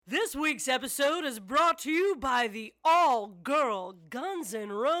This week's episode is brought to you by the all-girl Guns N'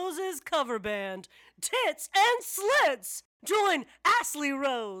 Roses cover band, Tits and Slits. Join Ashley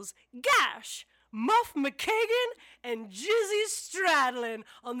Rose, Gash, Muff McKagan, and Jizzy Stradlin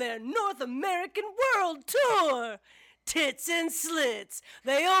on their North American World Tour. Tits and Slits,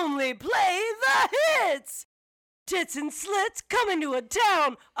 they only play the hits. Tits and Slits coming to a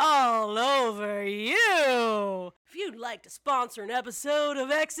town all over you. If you'd like to sponsor an episode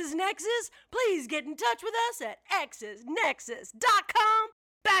of X's Nexus, please get in touch with us at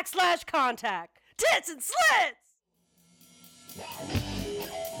xsnexus.com/contact. Tits and Slits!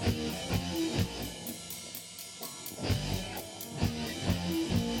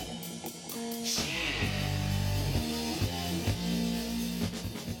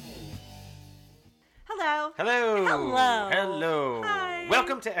 Hello. Hello. Hello. Hello. Hi.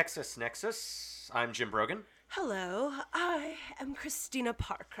 Welcome to X's Nexus. I'm Jim Brogan. Hello, I am Christina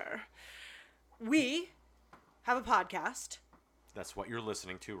Parker. We have a podcast That's what you're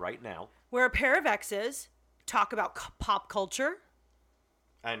listening to right now. where a pair of exes talk about pop culture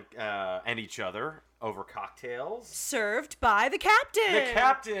And each other over cocktails. served by the captain. The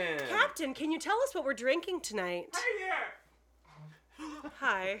captain. Captain, can you tell us what we're drinking tonight? Hey there.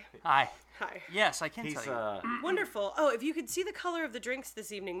 Hi. Hi. Hi. Yes, I can He's tell you. Wonderful. Oh, if you could see the color of the drinks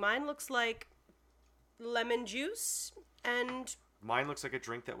this evening, mine looks like lemon juice and mine looks like a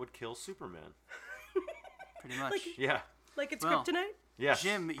drink that would kill Superman. Pretty much. Yeah. like it's Well, kryptonite. Yes.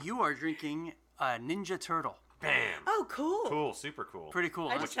 Jim, you are drinking a Ninja Turtle. Bam. Oh, cool. Cool. Super cool. Pretty cool.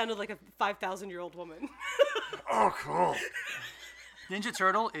 I just sounded like a 5,000-year-old woman. Oh, cool. Ninja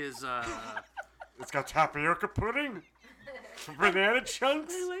Turtle is It's got tapioca pudding. Banana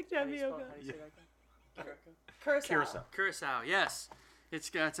chunks. I like tapioca. Curacao. Curacao. Yes. It's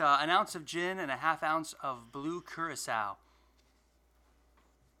got an ounce of gin and a half ounce of blue Curacao.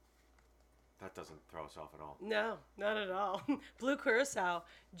 That doesn't throw us off at all. No, not at all. Blue Curacao.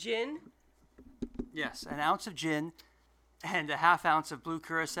 Gin. Yes, an ounce of gin and a half ounce of blue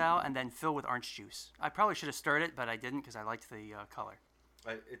Curacao, and then fill with orange juice. I probably should have stirred it, but I didn't because I liked the color.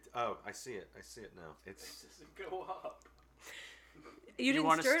 I see it. I see it now. It's Go up. You didn't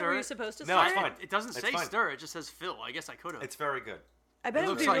wanna stir it? stir Were it? you supposed to No, stir it's it? fine. It doesn't It's say fine. stir; it just says fill. I guess I could have. it's very good. I bet It it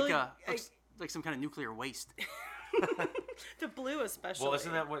would looks be like really... looks like some kind of nuclear waste. the blue especially. Well,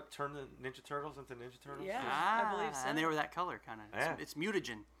 isn't that what turned the Ninja Turtles into Ninja Turtles? Yeah. I believe so. And they were that color, kind of. Yeah. It's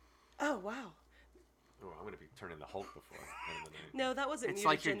mutagen. Oh, wow. Oh, I'm going to be turning the Hulk before the end of the night. No, that wasn't It's mutagen.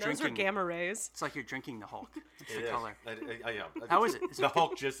 like you're Those were drinking- gamma rays. It's like you're drinking the Hulk. It's It the is. color. Yeah. How is it? Is The it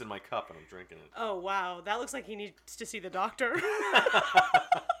Hulk just in my cup and I'm drinking it. Oh, wow. That looks like he needs to see the doctor. What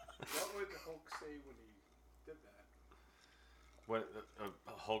would Hulk say when he did that? What?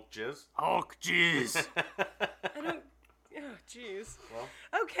 Hulk jizz? Hulk? Jeez. I don't... Oh, jeez. Well,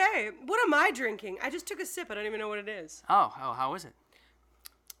 Okay, what am I drinking? I just took a sip. I don't even know what it is. oh, how is it?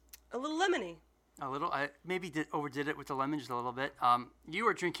 A little lemony. A little. I maybe overdid it with the lemon just a little bit. You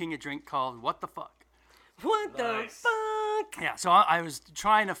were drinking a drink called What the Fuck. What Nice. the fuck? Yeah. So I was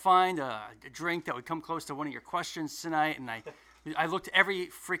trying to find a drink that would come close to one of your questions tonight, and I looked at every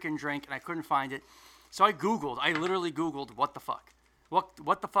freaking drink and I couldn't find it. So I literally Googled What the Fuck.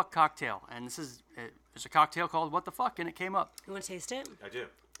 What the fuck cocktail? And there's a cocktail called What the Fuck, and it came up. You want to taste it? I do.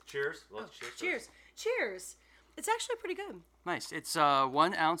 Cheers. Let's cheers. Cheers. Cheers. It's actually pretty good. Nice. It's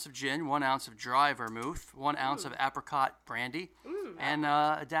 1 ounce of gin, 1 ounce of dry vermouth, 1 ounce of apricot brandy, and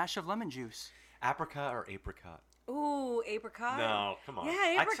a dash of lemon juice. Apricot or apricot? Ooh, apricot. No, come on. Yeah,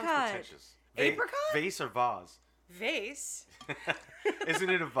 That sounds apricot. pretentious. Apricot? Vase or vase? Vase. Isn't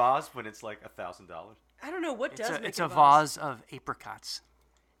it a vase when it's like $1,000? I don't know what does make It's a vase of apricots.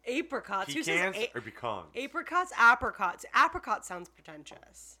 Apricots. Who says Pecans or pecans? apricots? Apricots. Apricot sounds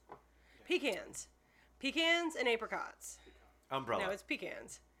pretentious. Pecans. Pecans and apricots. Umbrella. No, it's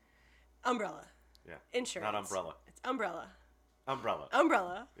pecans. Umbrella. yeah. Insurance. Not umbrella. It's umbrella. Umbrella.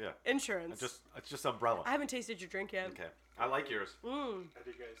 Umbrella. Yeah. Insurance. It's just umbrella. I haven't tasted your drink yet. Okay. I like yours. How do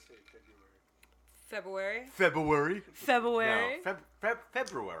you guys say February. February? February. February. No.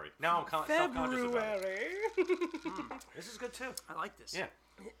 February. Now I'm self-conscious about it. February. This is good too. I like this. Yeah.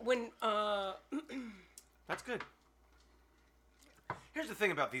 When That's good. Here's the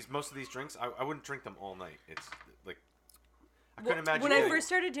thing about most of these drinks. I wouldn't drink them all night. It's like I couldn't imagine. when I getting- first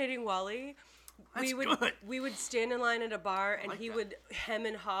started dating Wally, That's good. we would stand in line at a bar and like he that. would hem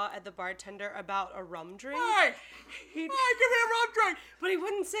and haw at the bartender about a rum drink. Hey! He'd, Hey, give me a rum drink! but he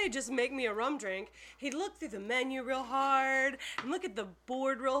wouldn't say just make me a rum drink. He'd look through the menu real hard and look at the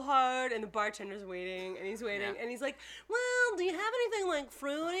board real hard, and the bartender's waiting and he's waiting Yeah. and he's like, "Well, do you have anything like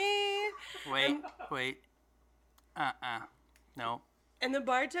fruity?" Wait. No. And the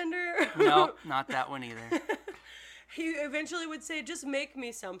bartender, No, not that one either. he eventually would say, just make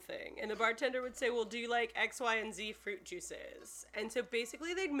me something. And the bartender would say, well, do you like X, Y, and Z fruit juices? And so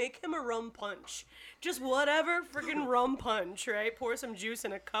basically they'd make him a rum punch. Just whatever friggin' rum punch, right? Pour some juice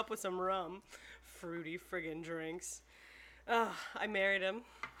in a cup with some rum. Fruity friggin' drinks. Ugh, I married him.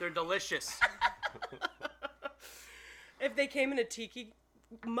 They're delicious. If they came in a tiki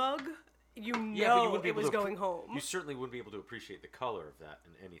mug, you know Yeah, but you wouldn't be it able was to going home. You certainly wouldn't be able to appreciate the color of that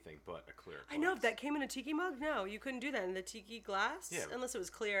in anything but a clear glass. I know, if that came in a tiki mug, no, you couldn't do that in the tiki glass. Yeah. Unless it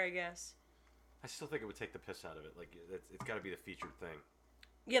was clear, I guess. I still think it would take the piss out of it. Like, it's got to be the featured thing.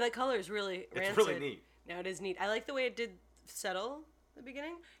 Yeah, that color is really rancid. It's really neat. No, it is neat. I like the way it did settle at the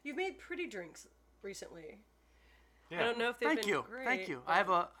beginning. You've made pretty drinks recently. Yeah. I don't know if they've Thank been you. great. Thank you. but-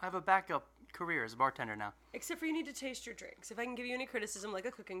 I have a backup career as a bartender now. Except for you need to taste your drinks. If I can give you any criticism, like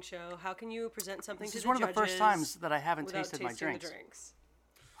a cooking show, how can you present something This to is the one of the judges first times that I haven't without tasted my tasting drinks. the drinks?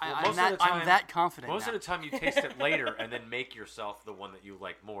 Well, I'm most of the time- that confident Most now. of the time, you taste it later and then make yourself the one that you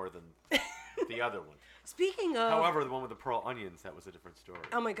like more than the other one. Speaking of... However, the one with the pearl onions, that was a different story.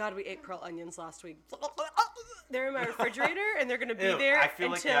 Oh my god, we ate pearl onions last week. They're in my refrigerator, and they're going to be Ew, there I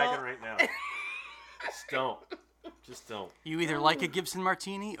feel until... like gagging right now. Just don't. Just don't. You either like a Gibson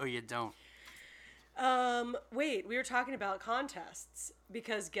Martini or you don't. Wait, we were talking about contests,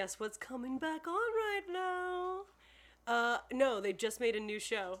 because guess what's coming back on right now? No, they just made a new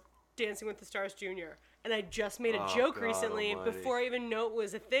show, Dancing with the Stars Jr., and I just made a Oh, joke God recently, almighty. before I even know it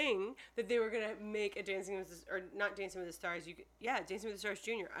was a thing, that they were going to make a Dancing with the, or not Dancing with the Stars, Dancing with the Stars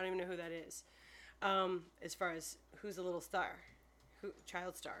Jr., I don't even know who that is, as far as who's a little star,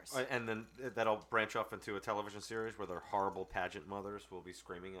 child stars. And then that'll branch off into a television series where their horrible pageant mothers will be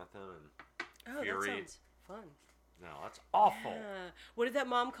screaming at them and Oh, Fury. that sounds fun. no, that's awful. What did that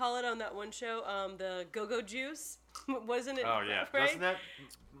mom call it on that one show? The Go-Go Juice? Wasn't it? Oh yeah, right? wasn't that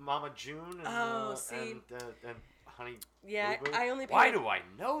Mama June and Oh, see. and Honey? Yeah, Boo Boo? I only pay. Why do I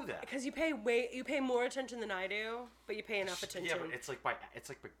know that? Because you pay more attention than I do, but you pay enough attention. Yeah, but it's like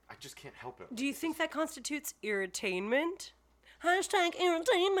I just can't help it. Do you think that constitutes irritainment? Hashtag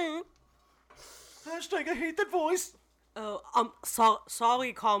irritainment. Hashtag I hate that voice. Oh,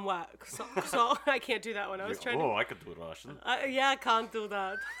 sorry, comrade. So I can't do that one. I was trying I could do Russian. to. Yeah, I can't do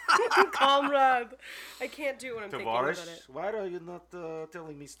that. Comrade. I can't do it when I'm thinking about Tavarish, it. why are you not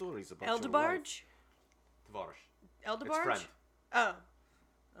telling me stories about your Eldebarge? life? Tavarish. Eldebarge? It's friend. Oh. I thought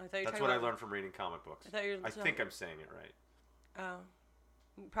you were That's talking what I about- learned from reading comic books. I thought you were I talking- think I'm saying it right.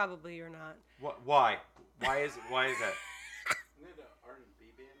 Oh. Probably you're not. Why? Why is that? Isn't it an R&B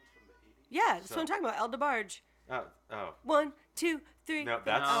band from the 80s? Yeah, that's So- what I'm talking about. Eldebarge. Oh. 1, 2, 3. No,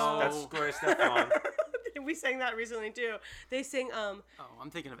 that's No. Gloria Stefan. We sang that recently too. They sing Oh, I'm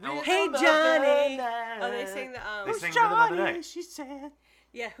thinking of Hey Rhythm of Johnny. the Oh, they sing the They sing Rhythm of the Night. She said.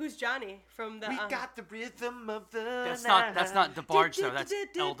 Yeah, who's Johnny from the We got the rhythm of the That's night. not DeBarge though. That's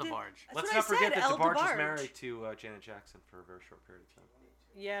El DeBarge. That's Let's what not I forget said, that El DeBarge was DeBarge. married to Janet Jackson for a very short period of time.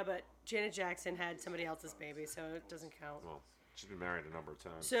 Yeah, but Janet Jackson had somebody else's baby, so it doesn't count. Well, she's been married a number of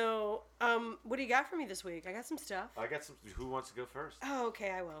times. So, what do you got for me this week? I got some stuff. I got some. Who wants to go first? Oh, okay,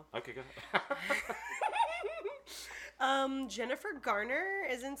 I will. Okay, go ahead. Jennifer Garner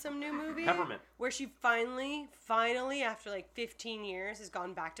is in some new movie. Peppermint. Where she finally, after like 15 years, has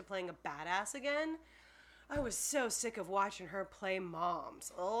gone back to playing a badass again. I was so sick of watching her play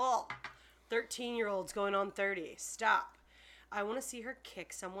moms. Oh, 13-year-olds going on 30. Stop. I want to see her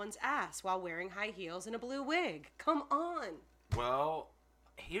kick someone's ass while wearing high heels and a blue wig. Come on. Well,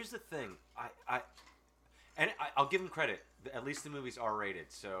 here's the thing. I'll give him credit. At least the movie's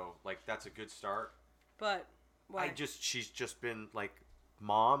R-rated, so like that's a good start. But why? She's just been like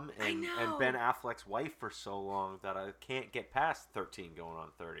mom and know. Ben Affleck's wife for so long that I can't get past 13 going on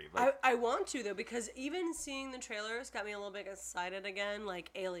 30. Like, I want to though, because even seeing the trailers got me a little bit excited again, like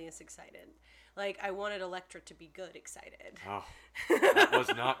Alias excited. Like I wanted Elektra to be good excited. oh, that was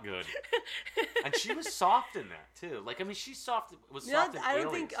not good. And she was soft in that too. Like I mean, she's soft. Was No, soft in I don't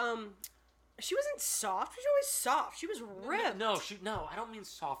Alias. think she wasn't soft. She was always soft. She was ripped. No, I don't mean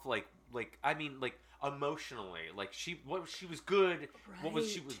soft like I mean like emotionally. Like what she was good. What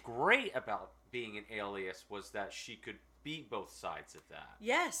she Right. was great about being an Alias was that she could be both sides of that.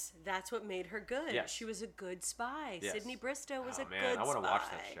 Yes, that's what made her good. Yes. She was a good spy. Yes. Sydney Bristow was Oh, a man, good I spy. wanna watch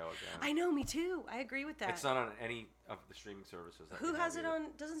that show again. I know, me too. I agree with that. It's not on any of the streaming services. That Who we has have it either.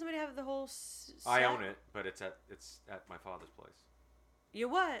 on? Doesn't somebody have the whole? I own it, but it's at my father's place. You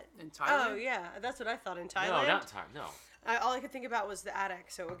what? In Thailand? Oh yeah, that's what I thought in No, Thailand. not in time. No. All I could think about was the attic,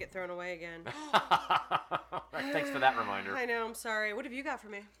 so it would get thrown away again. Thanks for that reminder. I know. I'm sorry. What have you got for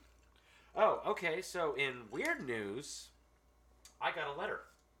me? Oh, okay. So in weird news, I got a letter.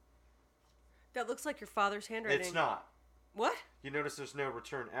 That looks like your father's handwriting. It's not. What? You notice there's no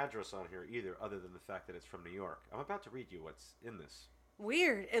return address on here either, other than the fact that it's from New York. I'm about to read you what's in this.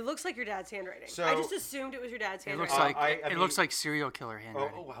 Weird. It looks like your dad's handwriting. So- I just assumed it was your dad's It looks handwriting. like I it mean- looks like serial killer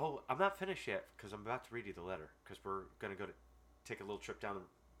handwriting. Oh, well, I'm not finished yet because I'm about to read you the letter because we're going to go to take a little trip down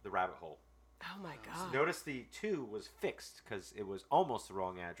the rabbit hole. Oh my god. Notice the 2 was fixed because it was almost the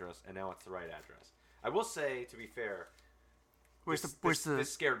wrong address, and now it's the right address. I will say, to be fair, Where's this, the where's this, the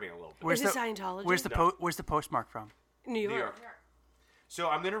this scared me a little bit. where's Is it the Scientology? where's the postmark from? New York. New York. So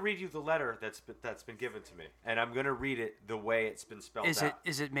I'm going to read you the letter that's been given to me, and I'm going to read it the way it's been spelled out.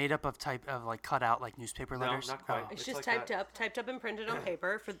 Is it made up of type of like cut out like newspaper No, letters? not quite. Oh. It's It's just like typed up and printed on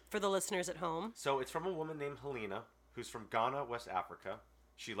paper for the listeners at home. So it's from a woman named Helena, who's from Ghana, West Africa.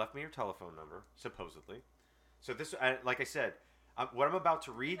 She left me her telephone number, supposedly. So this, like I said, what I'm about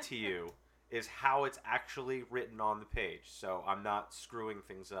to read to you is how it's actually written on the page. So I'm not screwing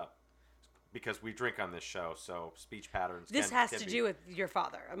things up because we drink on this show. So speech patterns. This can has be- to do with your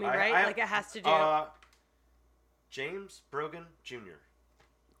father. I mean, I- right? I- Like it has to do. James Brogan Jr.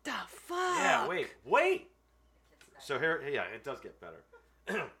 The fuck? Yeah, wait. So here, yeah, it does get better.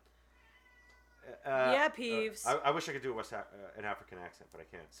 Yeah, Peeves. I wish I could do an African accent, but I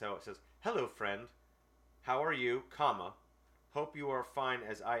can't. So it says, "Hello, friend. How are you, comma? Hope you are fine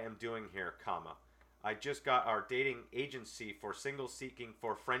as I am doing here, comma. I just got our dating agency for singles seeking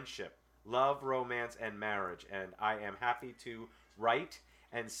for friendship, love, romance, and marriage, and I am happy to write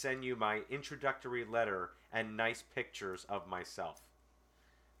and send you my introductory letter and nice pictures of myself.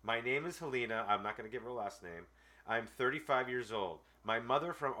 My name is Helena. I'm not going to give her last name. I'm 35 years old. My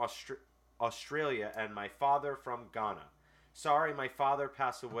mother from Australia and my father from Ghana. Sorry, my father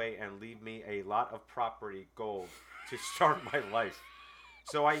passed away and leave me a lot of property, gold, to start my life.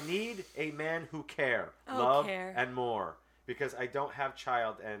 So I need a man who care, love, and more, because I don't have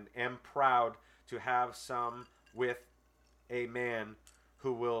child and am proud to have some with a man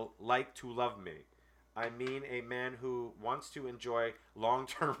who will like to love me. I mean a man who wants to enjoy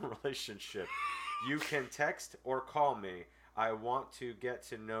long-term relationship. You can text or call me. I want to get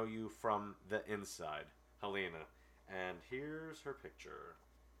to know you from the inside. Helena." And here's her picture.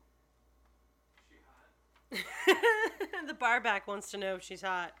 The barback wants to know if she's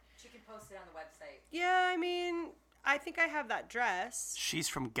hot. She can post it on the website. Yeah, I mean, I think I have that dress. She's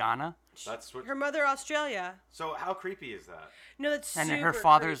from Ghana, That's what. Her mother, Australia. So how creepy is that? No, that's and super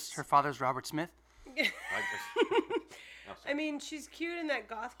her father's Robert Smith. I mean, she's cute in that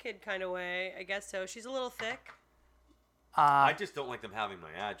goth kid kind of way. I guess so. She's a little thick. I just don't like them having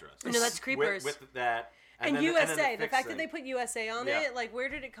my address. No, that's creepers. With that. And then USA, then the fixed fact that thing they put USA on Yeah. it, like, where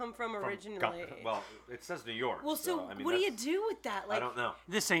did it come from from originally? Well, it says New York. Well, so I mean, what do you that's- do with that? Like, I don't know.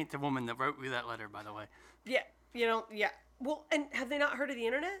 This ain't the woman that wrote me that letter, by the way. yeah, you know, yeah. Well, and have they not heard of the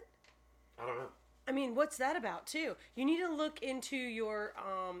internet? I don't know. I mean, what's that about too? You need to look into your,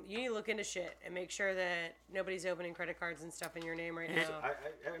 you need to look into shit and make sure that nobody's opening credit cards and stuff in your name right Yeah. now.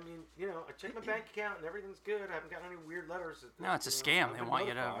 I mean, you know, I checked my bank account and everything's good. I haven't gotten any weird letters. No, it's a You know, scam. I've They been want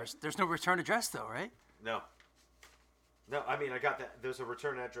you to. notified. There's no return address though, right? No. No, I mean, I got that. There's a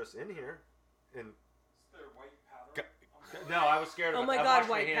return address in here. In Is there white powder? no, I was scared. Oh of my it. I God, washed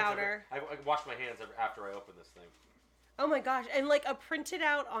my white hands powder. I washed my hands after I opened this thing. Oh my gosh! And like a printed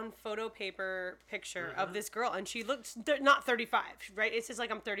out on photo paper picture of this girl, and she looks not 35, right? It says like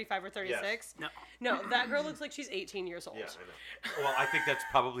I'm 35 or 36. No. No, that girl looks like she's 18 years old. Yeah, I know. Well, I think that's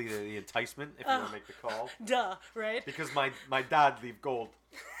probably the enticement if you want to make the call. Duh, right? Because my dad leave gold.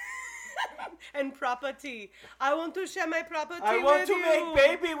 And property. I want to share my property I want with to you.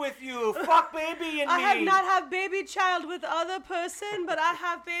 make baby with you. Fuck baby and I me. have not have baby child with other person, but I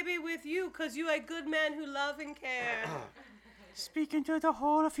have baby with you because you a good man who love and care. Speaking to the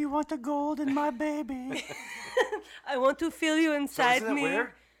hole if you want the gold in my baby. I want to feel you inside isn't that me.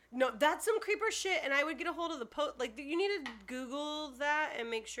 weird? No, that's some creeper shit, and I would get a hold of the post. Like, you need to Google that and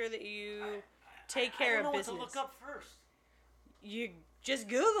make sure that you take care of business. I don't know what to look up first. You just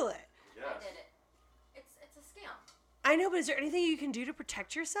Google it. I did it. It's a scam. I know, but is there anything you can do to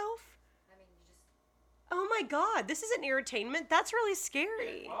protect yourself? I mean, you just Oh my god, this isn't irritainment. That's really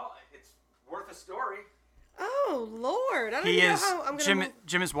scary. Well, it's worth a story. Oh lord, I don't He even know is. how I'm gonna. Jim.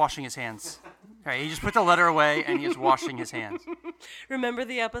 Jim is washing his hands. All right, he just put the letter away and he is washing his hands. Remember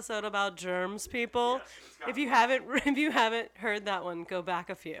the episode about germs, people? If you haven't heard that one, go back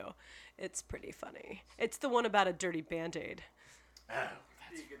a few. It's pretty funny. It's the one about a dirty Band-Aid. Be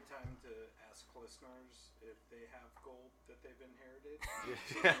a good time to ask listeners if they have gold that they've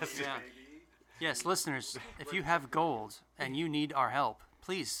inherited. Yes. Yeah. Maybe. Yes, listeners, if you have gold and you need our help,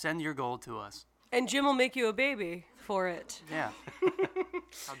 please send your gold to us. And Jim will make you a baby for it. Yeah.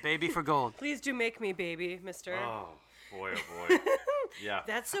 A baby for gold. Please do make me baby, mister. Oh boy, oh boy. Yeah.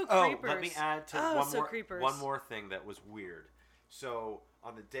 That's so Oh, creepers. let me add to Oh, so creepers. one more thing that was weird. So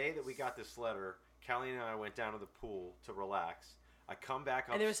on the day that we got this letter, Callie and I went down to the pool to relax. I come back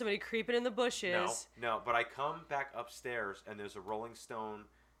up. And there was somebody creeping in the bushes. No, but I come back upstairs and there's a Rolling Stone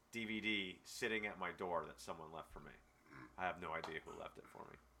DVD sitting at my door that someone left for me. I have no idea who left it for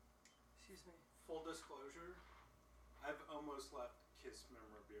me. Excuse me. Full disclosure, I've almost left Kiss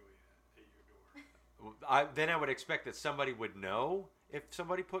memorabilia at your door. Then I would expect that somebody would know if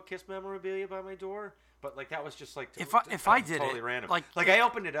somebody put Kiss memorabilia by my door. But like that was just like If I did totally it, random. like I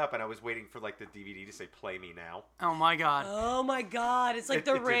opened it up and I was waiting for like the DVD to say "Play Me Now." Oh my God. Oh my God! It's like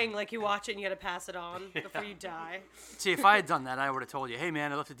The It Ring. didn't. Like you watch it and you got to pass it on before you die. See, if I had done that, I would have told you, hey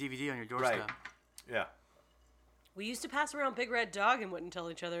man, I left a DVD on your doorstep. Right. Yeah. We used to pass around Big Red Dog and wouldn't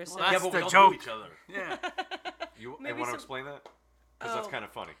tell each other. So, That's yeah, but the we all joke. knew each other. Yeah. You Maybe want to some- explain that? Because that's Oh. kind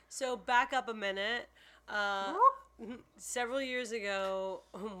of funny. so back up a minute. Several years ago,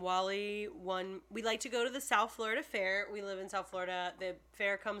 Wally won. We like to go to the South Florida Fair. We live in South Florida. The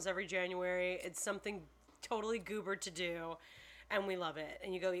fair comes every January. It's something totally goober to do, and we love it.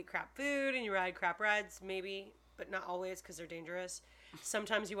 And you go eat crap food and you ride crap rides, maybe, but not always because they're dangerous.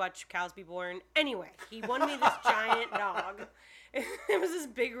 Sometimes you watch cows be born. Anyway, he won me this giant dog. It was this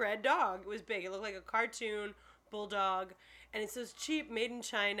big red dog. It was big. It looked like a cartoon bulldog, and it's this cheap, made in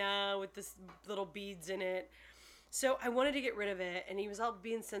China with this little beads in it. So I wanted to get rid of it, and he was all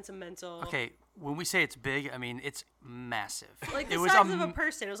being sentimental. Okay, when we say it's big, I mean it's massive. Like the it was size of a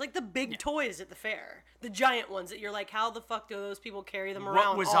person. It was like the big toys at the fair. The giant ones that you're like, how the fuck do those people carry them around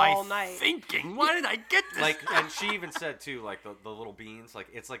What was all I night? thinking? Why did I get this? Like, and she even said too, like the little beans, like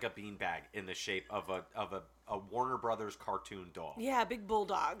it's like a bean bag in the shape of a Warner Brothers cartoon dog. Yeah, big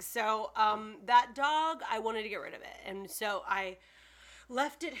bulldog. So that dog, I wanted to get rid of it. And so I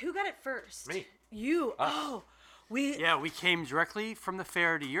left it. Who got it first? Me. You. Oh. Yeah, we came directly from the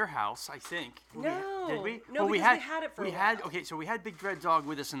fair to your house, I think. No. Did we? No, Well, because we had it for a while. Okay, so we had Big Red Dog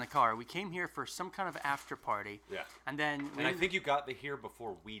with us in the car. We came here for some kind of after party. Yeah. And then And I think you got the here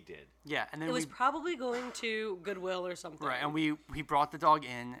before we did. yeah, and then It was we probably going to Goodwill or something. right, and we brought the dog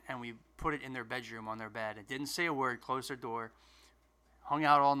in and we put it in their bedroom on their bed. It didn't say a word, closed their door, hung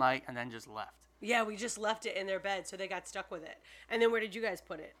out all night, and then just left. Yeah, we just left it in their bed, so they got stuck with it. And then where did you guys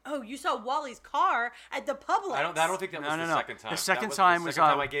put it? Oh, you saw Wally's car at the Publix. I don't think that was No, the no. second time. The second That time the was, second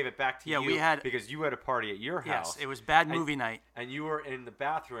time I gave it back to yeah, you. we had- because you had a party at your house. Yes, it was bad movie night. And you were in the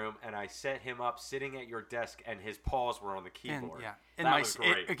bathroom, and I set him up sitting at your desk, and his paws were on the And, keyboard. yeah, that was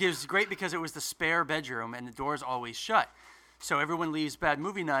great. It was great because it was the spare bedroom and the door's always shut. So everyone leaves bad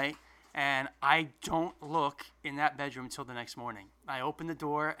movie night, and I don't look in that bedroom until the next morning. I open the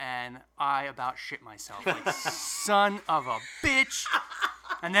door and I about shit myself, like son of a bitch.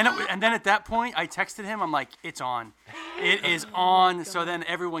 And then at that point, I texted him. I'm like, "It's on, it is on." So then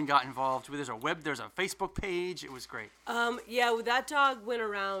everyone got involved. There's a Facebook page. It was great. Yeah, well, that dog went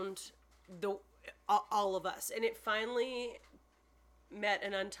around all of us, and it finally met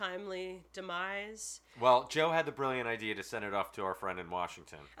an untimely demise. Well, Joe had the brilliant idea to send it off to our friend in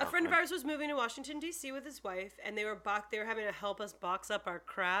Washington. A friend of ours was moving to Washington, D.C. with his wife, and they were having to help us box up our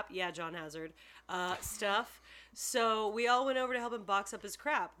crap. Yeah, John Hazard stuff. So we all went over to help him box up his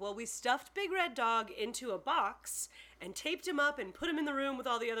crap. Well, we stuffed Big Red Dog into a box and taped him up and put him in the room with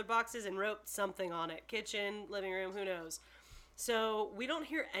all the other boxes and wrote something on it. Kitchen, living room, who knows. So we don't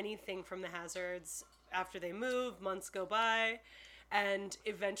hear anything from the Hazards after they move. Months go by. And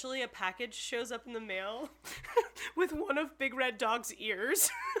eventually a package shows up in the mail with one of Big Red Dog's ears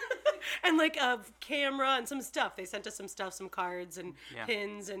and like a camera and some stuff. They sent us some stuff, some cards and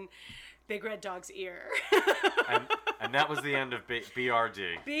pins and Big Red Dog's ear. and that was the end of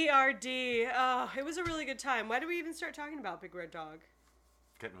BRD. BRD. Oh, it was a really good time. Why did we even start talking about Big Red Dog?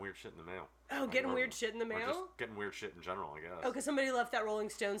 Getting weird shit in the mail. Oh, getting weird shit in the Or mail? just getting weird shit in general, I guess. Oh, because somebody left that Rolling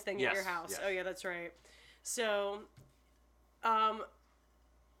Stones thing at your Yes, house. yes. Oh, yeah, that's right. So,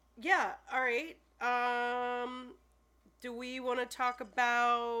 yeah, all right. Do we want to talk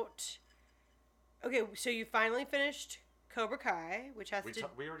about... Okay, so you finally finished Cobra Kai, which has We to...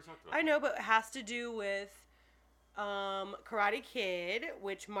 already talked about I know, but it has to do with Karate Kid,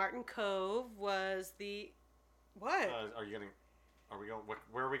 which Martin Cove was the... What? Are we going?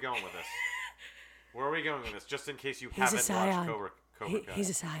 Where are we going with this? Where are we going with this? Just in case you haven't watched Cobra Kai. He's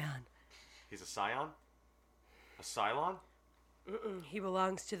a scion. He's a scion? A Cylon? He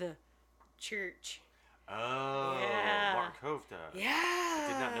belongs to the church. Oh, Yeah. Martin Cove does. Yeah. I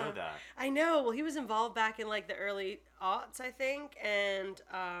did not know that. I know. Well, he was involved back in like the early aughts, I think, and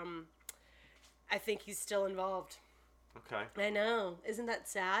I think he's still involved. Okay. I know. Isn't that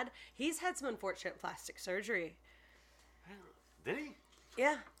sad? He's had some unfortunate plastic surgery. Did he?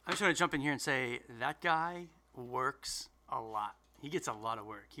 Yeah. I'm just going to jump in here and say that guy works a lot. He gets a lot of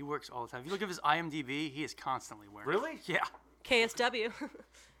work. He works all the time. If you look at his IMDb, he is constantly working. Really? Yeah. KSW.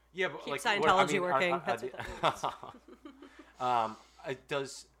 Yeah, but Keep like Scientology working. That's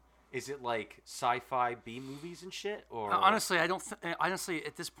Is it like sci-fi B movies and shit, or Honestly, I don't. Honestly,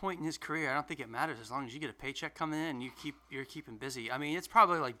 at this point in his career, I don't think it matters as long as you get a paycheck coming in and you're keeping busy. I mean, it's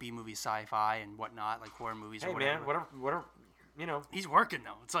probably like B movie, sci-fi, and whatnot, like horror movies Hey or whatever. man, whatever, you know. He's working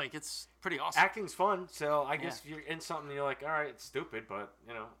though. It's pretty awesome. Acting's fun, so I guess if you're in something, you're like, all right, it's stupid, but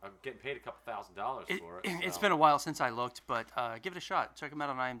you know, I'm getting paid a couple $1,000s for it. It's so. been a while since I looked, but give it a shot. Check him out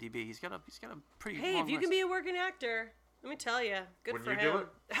on IMDb. He's got a pretty. Hey, long if you list. can be a working actor, let me tell you, good Wouldn't for you him. do it?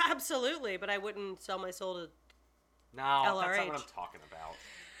 Absolutely, but I wouldn't sell my soul to. No, that's not LRH. what I'm talking about.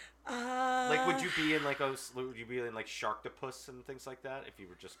 Like, would you be in like Sharktopus and things like that if you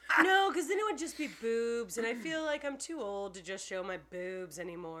were just? No, because then it would just be boobs, and I feel like I'm too old to just show my boobs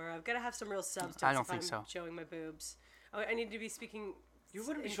anymore. I've got to have some real substance. I don't if think I'm so. Showing my boobs. Oh, I need to be speaking. You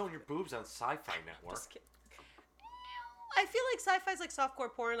wouldn't be showing your boobs on Sci-Fi Network. Just kidding. I feel like sci-fi's like softcore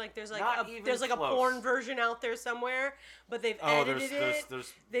porn. Like there's like Not even a close. porn version out there somewhere, but they've Oh, edited it.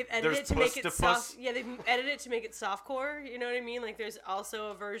 They've edited it to make it soft. Yeah, they've edited it to make it softcore. You know what I mean? Like there's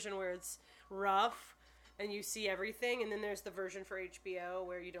also a version where it's rough and you see everything, and then there's the version for HBO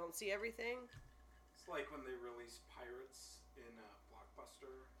where you don't see everything. It's like when they released Pirates in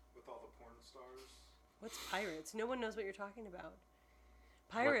Blockbuster with all the porn stars. What's Pirates? No one knows what you're talking about.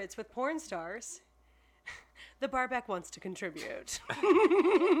 Pirates with porn stars. The Barback wants to contribute.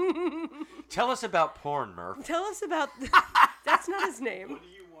 Tell us about porn, Murph. Tell us about. That's not his name. What do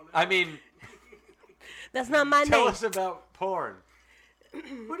you want to I mean, That's not my tell name. us about porn.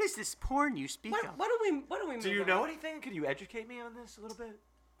 What is this porn you speak of? Why don't we move Do you on? know anything? Could you educate me on this a little bit?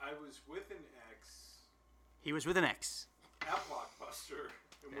 I was with an ex He was with an ex. at Blockbuster,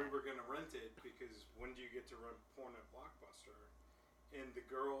 and we were going to rent it because when do you get to rent porn at Blockbuster? And the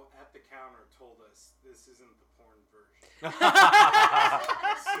girl at the counter told us this isn't the porn version.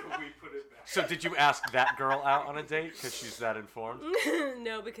 So we put it back. So did you ask that girl out on a date because she's that informed?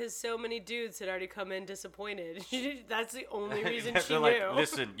 No, because so many dudes had already come in disappointed. That's the only reason They're she like, knew.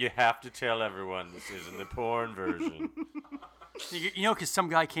 listen, you have to tell everyone this isn't the porn version. You know, because some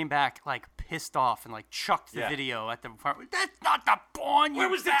guy came back like pissed off and like chucked the Yeah. video at the apartment. That's not the porn. Where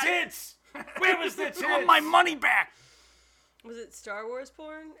was the tits? Where was the tits? I want my money back. Was it Star Wars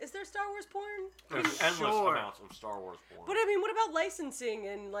porn? Is there Star Wars porn? There's endless Sure. amounts of Star Wars porn. But I mean, what about licensing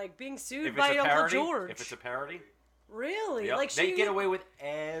and like being sued If by it's a Uncle parody, George? if it's a parody, Really? yep, Like they she get away with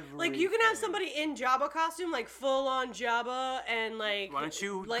everything. Like you can have somebody in Jabba costume, like full on Jabba, and like. Why don't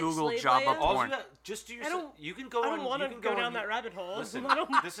you like Google Slave Jabba Leia? All porn? you got, just do your. I don't- You can go I on. don't want you to can go on down you- that rabbit hole. Listen, I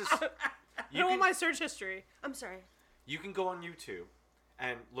don't, this is. I You don't want can, my search history. I'm sorry. you can go on YouTube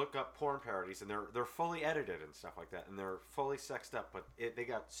and look up porn parodies, and they're fully edited and stuff like that, and they're fully sexed up. But they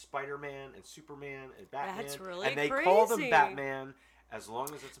got Spider-Man and Superman and Batman, That's really and they call them crazy. Batman as long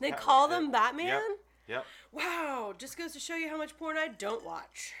as it's. A They parody. call them Batman? Yep. Yep. Wow, just goes to show you how much porn I don't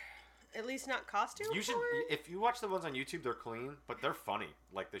watch. At least not costume You should, porn. if you watch the ones on YouTube, they're clean, but they're funny.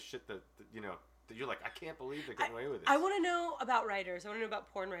 Like the shit that you know, that you're like, I can't believe they're getting away with this. I want to know about writers. I want to know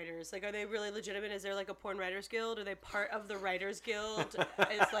about porn writers. Like, are they really legitimate? Is there like a porn writers guild? Are they part of the Writers Guild?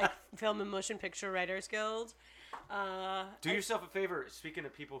 It's like Film and Motion Picture Writers Guild. Do yourself a favor. Speaking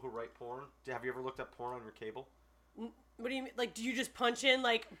of people who write porn, have you ever looked up porn on your cable? What do you mean? Like, do you just punch in,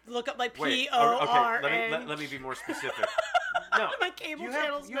 like, look up, like, Wait, P-O-R-N? okay. Let me be more specific. No, My cable you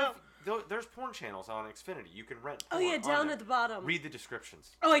channels, you no. there's porn channels on Xfinity. You can rent. Oh, Porn yeah, on down there. at the bottom. Read the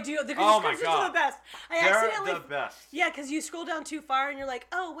descriptions. Oh, I do. The Oh, my descriptions God. are the best. I They're accidentally. the best. Yeah, because you scroll down too far and you're like,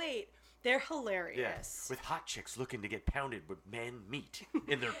 oh, wait. They're Yeah, hilarious. with hot chicks looking to get pounded with man meat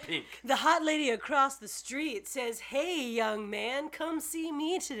in their pink. The hot lady across the street says, hey, young man, come see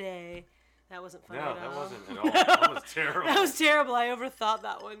me today. That wasn't funny No, at that all. wasn't at all. That was terrible. That was terrible. I overthought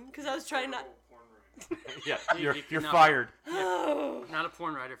that one because I was trying not. Porn writing. Yeah, You you're cannot- fired. Not a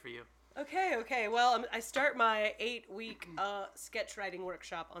porn writer for you. Okay. Well, I start my 8-week sketch writing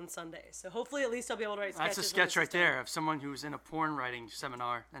workshop on Sunday, so hopefully at least I'll be able to write sketches. That's a when sketch this right is done. there of someone who's in a porn writing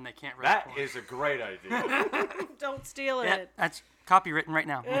seminar and they can't write That porn. is a great idea. Don't steal Yeah, it. that's copywritten right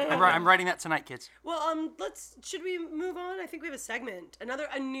now. I'm writing that tonight, kids. Well, should we move on? I think we have a segment, another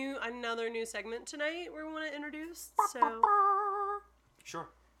new segment tonight we want to introduce. So, Sure.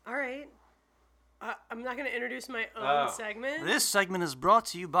 all right. I'm not going to introduce my own Oh. segment. This segment is brought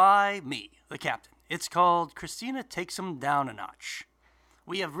to you by me, the captain. It's called Christina Takes 'Em Down a Notch.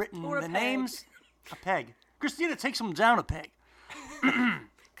 We have written Or a the peg. names. A peg. Christina takes him down a peg.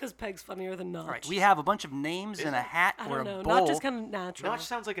 Because Peg's funnier than Notch. All right, we have a bunch of names in a hat I or don't a know. bowl. Notch is kind of natural. Notch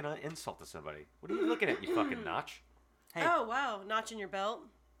sounds like an insult to somebody. What are you looking at, you fucking Notch? Hey, Oh wow, Notch in your belt.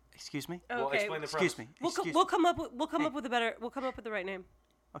 excuse me. Okay. Well, explain the Excuse premise. me. We'll come up with a better. We'll come up with the right name.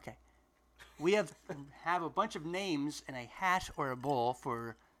 Okay. We have a bunch of names in a hat or a bowl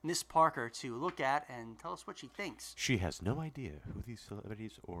for Miss Parker to look at and tell us what she thinks. She has no idea who these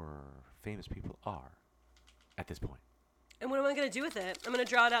celebrities or famous people are at this point. And what am I gonna do with it? I'm gonna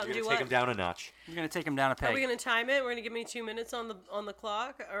draw it out and You're do going to take what? him down a notch. You're gonna take him down a peg. Are we gonna time it? We're gonna give me 2 minutes on the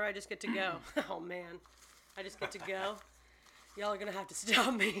clock, or I just get to go? Oh man, I just get to go. Y'all are gonna have to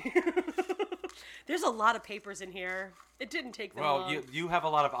stop me. There's a lot of papers in here. It didn't take them long. Well, you have a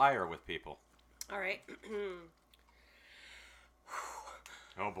lot of ire with people. All right.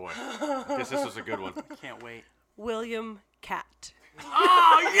 Oh, boy. I guess this was a good one. Can't wait. William Catt.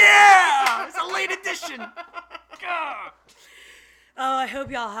 Oh yeah! It's a late edition. Oh, I hope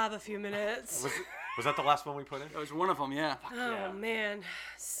y'all have a few minutes. Was that the last one we put in? That was one of them, yeah. Oh man.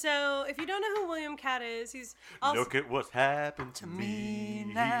 So if you don't know who William Catt is, he's also. Look at what's happened to Me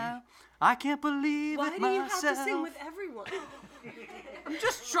me. now, I can't believe Why it do you myself. have to sing with everyone? I'm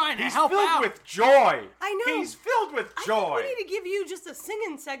just trying to He's help filled out. with joy. I know. He's filled with I joy. think we need to give you just a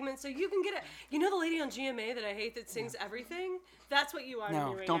singing segment so you can get it. You know the lady on GMA that I hate that sings everything? That's what you are to No,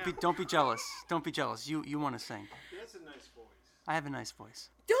 me right don't now. don't be jealous. Don't be jealous. You want to sing. He has a nice voice. I have a nice voice.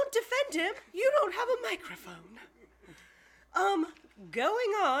 Don't defend him. You don't have a microphone.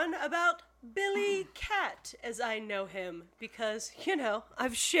 Going on about Billy Catt, as I know him, because, you know,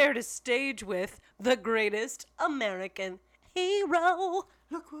 I've shared a stage with the greatest American hero.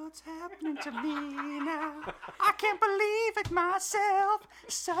 Look what's happening to me now. I can't believe it myself.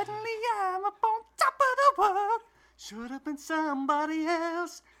 Suddenly I'm up on top of the world. Should have been somebody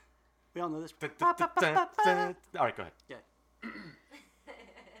else. We all know this. All right, go ahead. Yeah.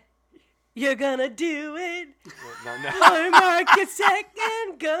 You're gonna do it. No. I mark it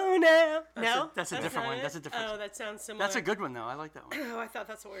second, go now. No? that's a different not one. it? That's a different Oh, one. that sounds similar. That's a good one, though. I like that one. Oh, I thought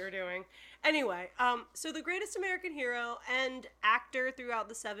that's what we were doing. Anyway, so the greatest American hero and actor throughout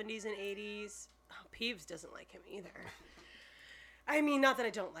the 70s and 80s. Oh, Peeves doesn't like him either. I mean, not that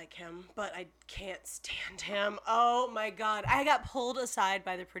I don't like him, but I can't stand him. Oh my God. I got pulled aside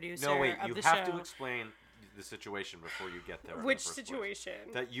by the producer No, wait. of You the have show. to explain the situation before you get there. in the Which first place. situation?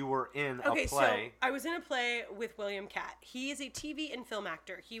 That you were in Okay, a play. so I was in a play with William Catt. He is a TV and film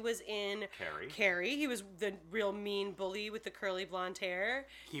actor. He was in Carrie. He was the real mean bully with the curly blonde hair.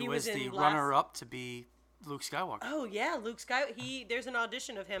 He was in the last- runner-up to be Luke Skywalker. Oh yeah, Luke Sky. There's an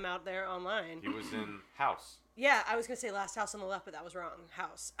audition of him out there online. He was in House. Yeah, I was gonna say Last House on the Left, but that was wrong.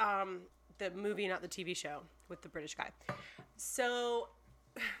 House. The movie, not the TV show with the British guy. So,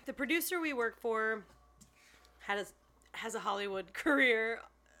 the producer we work for has a Hollywood career,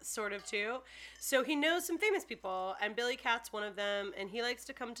 sort of too. So he knows some famous people, and Billy Catt's one of them. And he likes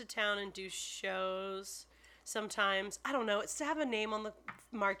to come to town and do shows. Sometimes, I don't know, it's to have a name on the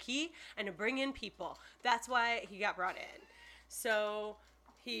marquee and to bring in people. That's why he got brought in. So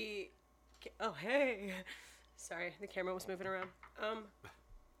oh hey, sorry, the camera was moving around.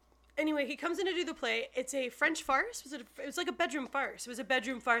 Anyway, he comes in to do the play. It's a French farce. It was like a bedroom farce. It was a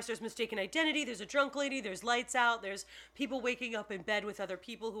bedroom farce. There's mistaken identity. There's a drunk lady. There's lights out. There's people waking up in bed with other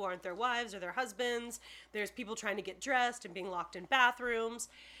people who aren't their wives or their husbands. There's people trying to get dressed and being locked in bathrooms.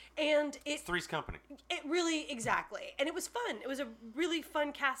 And Three's Company. it really, exactly. And it was fun. It was a really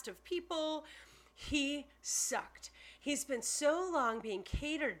fun cast of people. He sucked. He spent so long being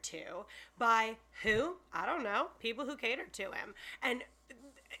catered to by who? I don't know. People who catered to him. And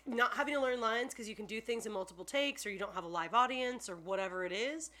not having to learn lines because you can do things in multiple takes, or you don't have a live audience, or whatever it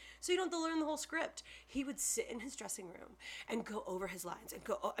is. So you don't have to learn the whole script. He would sit in his dressing room and go over his lines and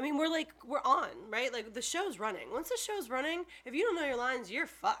go. I mean, we're on, right? Like, the show's running. Once the show's running, if you don't know your lines, you're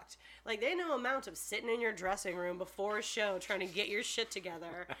fucked. Like, they know amount of sitting in your dressing room before a show trying to get your shit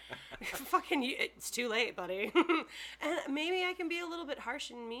together. It's too late, buddy. And maybe I can be a little bit harsh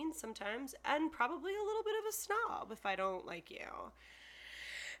and mean sometimes, and probably a little bit of a snob if I don't like you.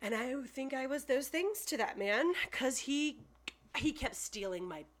 And I think I was those things to that man, because he kept stealing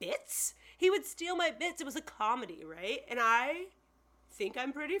my bits. He would steal my bits. It was a comedy, right? And I think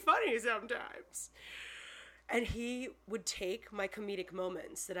I'm pretty funny sometimes. And he would take my comedic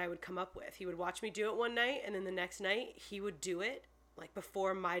moments that I would come up with. He would watch me do it one night, and then the next night he would do it, like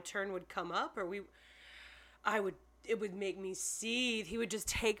before my turn would come up, or it would make me seethe. He would just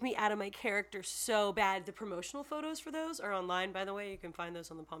take me out of my character so bad. The promotional photos for those are online, by the way. You can find those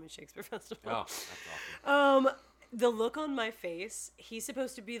on the Palm Beach Shakespeare Festival. Oh, that's awesome. The look on my face, he's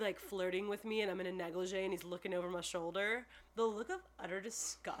supposed to be like flirting with me and I'm in a negligee and he's looking over my shoulder. The look of utter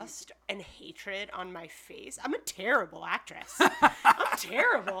disgust and hatred on my face. I'm a terrible actress. I'm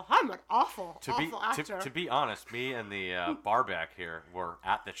terrible. I'm an awful actor. To be honest, me and the barback here were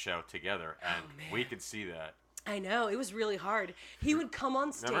at the show together, and we could see that. I know. It was really hard. He would come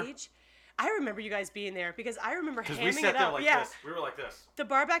on stage. Remember? I remember you guys being there because I remember Because hamming we sat it there up. like Yeah. this. We were like this. The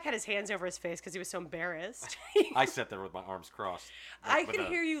barback had his hands over his face because he was so embarrassed. I sat there with my arms crossed. I could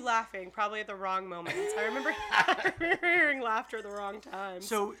hear you laughing, probably at the wrong moments. I remember hearing laughter at the wrong times.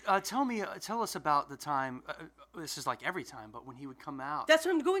 So tell us about the time. This is like every time, but when he would come out. That's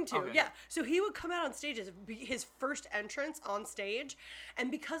what I'm going to. Okay. Yeah. So he would come out on stage as his first entrance on stage,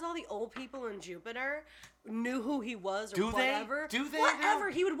 and because all the old people in Jupiter knew who he was or Do they? whatever. Do they Whatever.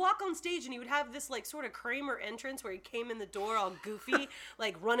 now? He would walk on stage and he would have this like sort of Kramer entrance where he came in the door all goofy,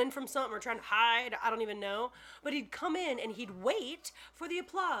 like running from something or trying to hide. I don't even know. But he'd come in and he'd wait for the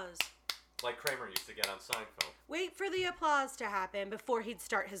applause. Like Kramer used to get on Seinfeld. Wait for the applause to happen before he'd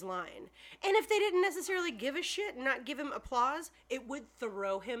start his line. And if they didn't necessarily give a shit and not give him applause, it would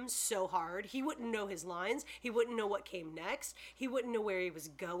throw him so hard. He wouldn't know his lines. He wouldn't know what came next. He wouldn't know where he was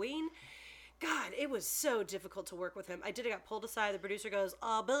going. God, it was so difficult to work with him. I got pulled aside. The producer goes,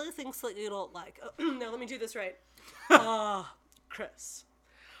 Billy thinks that you don't like. No, let me do this right. Chris.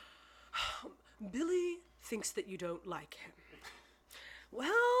 Billy thinks that you don't like him.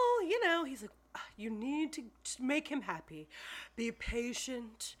 Well, he's like, you need to make him happy. Be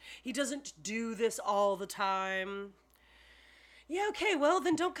patient. He doesn't do this all the time. Yeah, okay, well,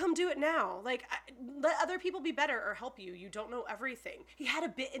 then don't come do it now. Like, let other people be better or help you. You don't know everything. He had a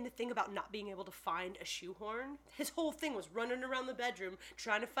bit in the thing about not being able to find a shoehorn. His whole thing was running around the bedroom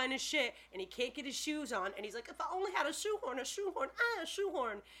trying to find his shit, and he can't get his shoes on. And he's like, if I only had a shoehorn. A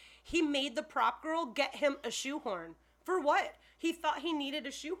shoehorn. He made the prop girl get him a shoehorn. For what? He thought he needed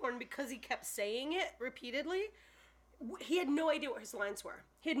a shoehorn because he kept saying it repeatedly. He had no idea what his lines were.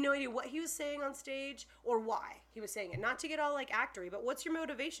 He had no idea what he was saying on stage or why he was saying it. Not to get all like actory, but what's your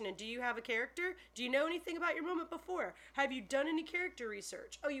motivation? And do you have a character? Do you know anything about your moment before? Have you done any character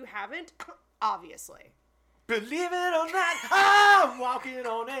research? Oh, you haven't? Obviously. Believe it or not, I'm walking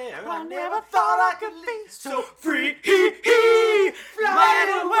on air. I never thought I could be so free. Flying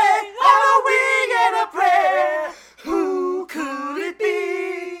away on a wing and a prayer. Who could it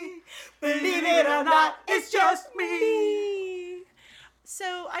be? Believe it or not, it's just me.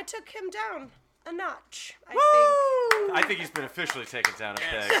 So I took him down a notch, I think he's been officially taken down a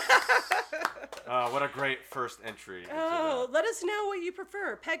peg. What a great first entry. Oh, let us know what you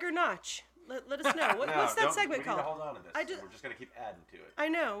prefer, peg or notch. Let us know. What's that segment called? Hold on to this. We're just gonna keep adding to it. I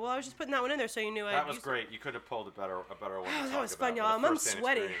know. Well, I was just putting that one in there so you knew. That was great. You could have pulled a better one. Oh, to that was talk fun, about y'all. for the I'm first-hand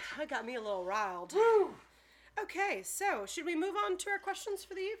sweaty. experience. That got me a little riled. Okay, so should we move on to our questions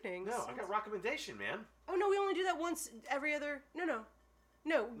for the evening? No, I got a recommendation, man. Oh no, we only do that once every other. No.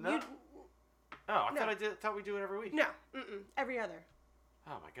 Oh, I thought we do it every week. No. Every other.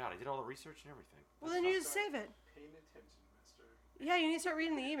 Oh my god, I did all the research and everything. Well, then you just save it. Paying attention, mister. Yeah, you need to start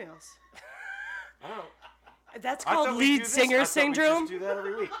reading the emails. Oh. That's I thought called we do lead this- singer I thought we syndrome. just do that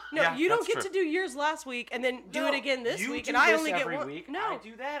every week. No, Yeah, you don't that's get true. to do yours last week and then do No, it again this you week, do and I this only get every one. week. No, I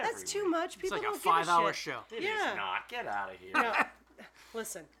do that that's every too week. much. People like a don't give 5-hour shit. show. It Yeah. is not. Get out of here. No,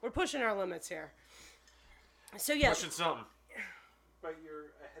 listen, we're pushing our limits here. So yeah, Pushing something. But you're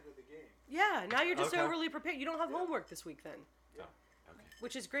ahead of the game. yeah. Now you're just Okay. overly prepared. You don't have homework this week then, Oh, okay.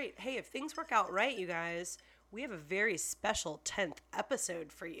 which is great. Hey, if things work out right, you guys, we have a very special 10th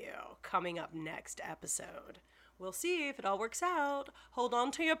episode for you coming up next episode. We'll see if it all works out. Hold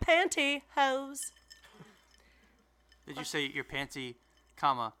on to your panty hose. Did you say your panty,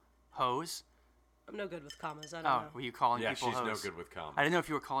 comma, hose? I'm no good with commas. I don't Oh, know. were you calling Yeah, people she's hose? no good with commas. I didn't know if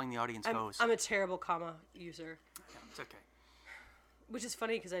you were calling the audience hose. I'm a terrible comma user, It's okay. which is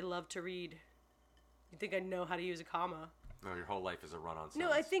funny because I love to read. You think I know how to use a comma? No, your whole life is a run-on sentence.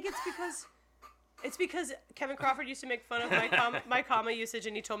 No, I think it's because Kevin Crawford used to make fun of my comma usage,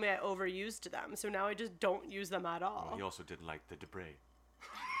 and he told me I overused them. So now I just don't use them at all. Well, he also didn't like the debris.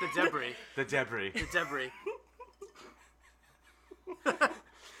 The debris. The debris. The debris.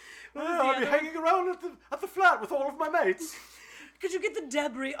 I'll be hanging around at the flat with all of my mates. Could you get the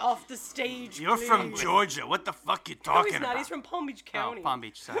debris off the stage? You're from please? Georgia. What the fuck you No, talking he's not. about? He's from Palm Beach Oh, County. Palm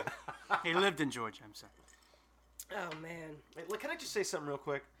Beach, sorry. He lived in Georgia, I'm sorry. Oh man, Wait, look, can I just say something real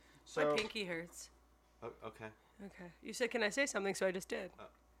quick? my So, pinky hurts. okay. Okay, you said, "Can I say something?" So I just did.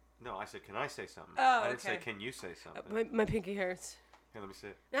 No, I said, can I say something? Oh, I didn't say, okay. can you say something? My pinky hurts. Here, let me see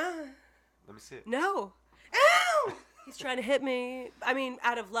it. Ah, Let me see it. no. Ow! He's trying to hit me. I mean,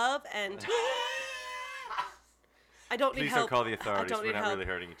 out of love and. I don't need Please help. don't call the I authorities. don't We're need not help. really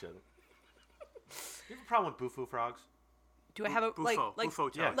hurting each other. You have a problem with Bufo frogs? Do I have a Bufo, Bufo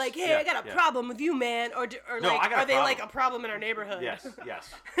Yeah. toads. like? Hey, Yeah, I got a yeah. problem with you, man. Or No, like, I got a are they like a problem. problem in our neighborhood? Yes,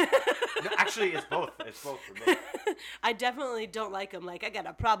 yes. No, actually, it's both. It's both for me. I definitely don't like them. Like, I got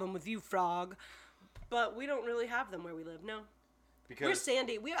a problem with you, frog. But we don't really have them where we live. No. We're Because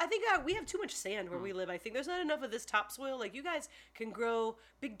sandy. I think we have too much sand where we live. I think there's not enough of this topsoil. Like, you guys can grow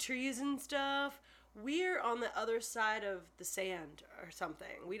big trees and stuff. We're on the other side of the sand or something.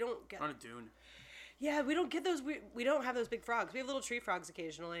 We don't get. On a dune. Yeah, we don't get those. We don't have those big frogs. We have little tree frogs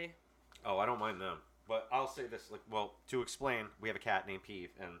occasionally. oh, I don't mind them. But I'll say this, like, well, to explain, we have a cat named Peeve,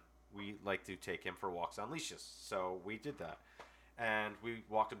 and we like to take him for walks on leashes. So we did that, and we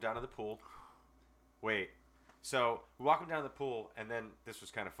walked him down to the pool. Wait. So we walk him down to the pool, and then this was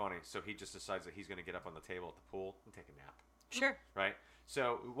kind of funny. So he just decides that he's going to get up on the table at the pool and take a nap. Sure. Right?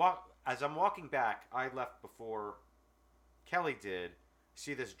 So we walk. As I'm walking back, I left before Kelly did.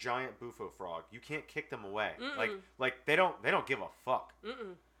 See this giant Bufo frog. You can't kick them away. Like they don't give a fuck.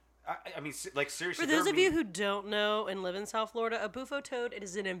 I mean, like seriously. For those they're of you mean. who don't know and live in South Florida, a bufo toad, it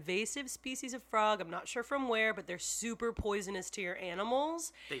is an invasive species of frog. I'm not sure from where, but they're super poisonous to your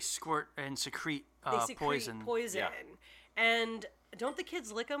animals. They squirt and secrete, They secrete poison. Yeah. And don't the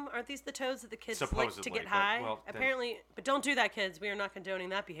kids lick them? Aren't these the toads that the kids lick to Supposedly, get but, high? well, then- Apparently, but don't do that, kids. We are not condoning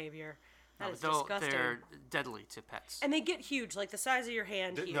that behavior. That No, is but disgusting. they're deadly to pets. And they get huge, like the size of your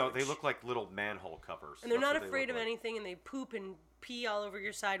hand. Huge. No, they look like little manhole covers. And they're That's not what they afraid look of like. anything, and they poop and pee all over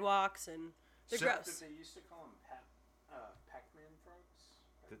your sidewalks, and they're So- gross. They used to call them Pac-Man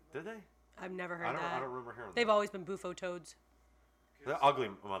frogs. Did they? I've never heard I don't. that. I don't remember hearing. They've that. always been bufo toads. They're ugly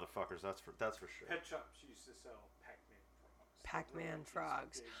motherfuckers. That's for sure. Pet shops used to sell Pac-Man frogs. Pac-Man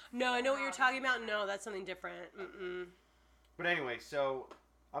frogs. big- No, I know what you're talking about. No, that's something different. Mm-mm. But anyway, so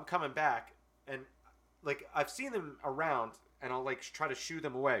I'm coming back, and like I've seen them around, and I'll like try to shoo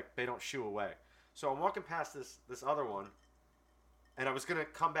them away. They don't shoo away. So I'm walking past this other one, and I was gonna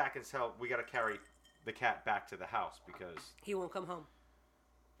come back and tell we got to carry the cat back to the house because, He won't come home.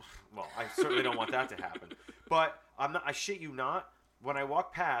 well, I certainly don't want that to happen. But I'm not. I shit you not. When I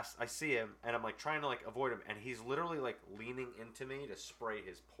walk past, I see him, and I'm like trying to like avoid him, and he's literally like leaning into me to spray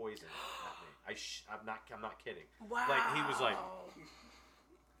his poison at me. I'm not kidding. Wow. Like he was like.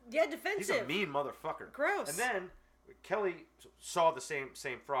 Yeah, He's defensive. a mean motherfucker. Gross. And then Kelly saw the same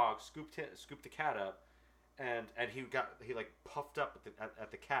frog, scooped the cat up, and he like puffed up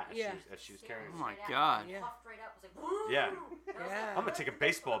at the cat as, Yeah. she was carrying. Oh my Straight out. God. Yeah. Puffed right up. Was like, woo! Yeah. Yeah. I'm gonna take a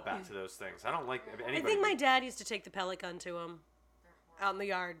baseball bat to those things. I don't like anybody. I think my dad used to take the pellet gun to him out in the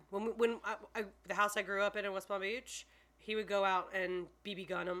yard. When the house I grew up in West Palm Beach, he would go out and BB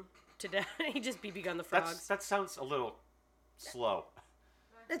gun them to death. He just BB gun the frogs. that sounds a little slow.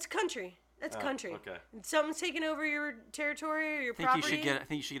 It's country. That's country. okay. Something's taking over your territory or your I think property.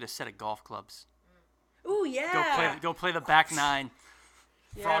 you should get a set of golf clubs. Ooh, yeah. Go play the back nine.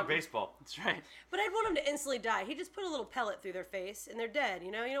 Frog baseball. That's right. But I'd want them to instantly die. He just put a little pellet through their face and they're dead.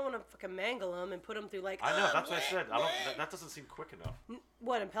 You know, you don't want to fucking mangle them and put them through like. I know. That's what I said. That doesn't seem quick enough.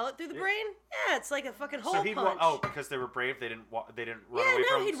 What? And pellet through the brain? Yeah, it's like a fucking hole So he'd punch. because they were brave. They didn't run yeah, away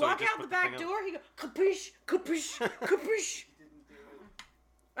no, from. he'd him, so walk just out put the back thing up. door. He'd go capiche, capiche, capiche.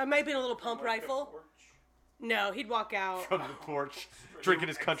 I might have been a little pump rifle. No, he'd walk out. From the porch, drinking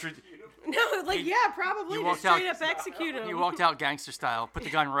his country. No, like yeah, probably You to walked straight out- up execute him. You walked out gangster style, put the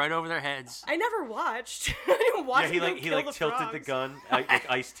gun right over their heads. I never watched. I didn't watch. Yeah, he them like kill the tilted frogs. the gun like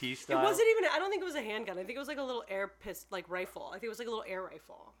Ice-T It style. wasn't even. I don't think it was a handgun. I think it was like a little like rifle. I think it was like a little air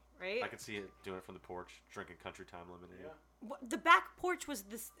rifle, right? I could see it doing it from the porch, drinking Country Time lemonade. The back porch was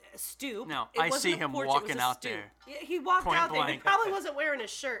this stoop. No, It I wasn't see a him porch, it was walking a out stoop. there. Yeah, he walked Point out there. He blank. probably wasn't wearing a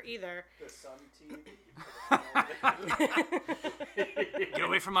shirt either. The sun tea that you put on. Get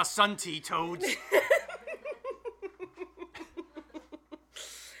away from my sun tea, toads.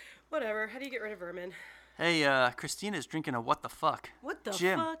 Whatever. How do you get rid of vermin? Hey, Christina's drinking a what the fuck. What the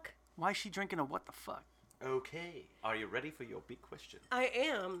Jim, fuck? why is she drinking a what the fuck? Okay, are you ready for your big question? I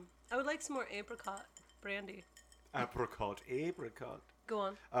am. I would like some more apricot brandy. Apricot. Go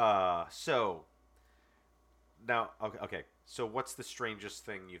on. So now, okay. So what's the strangest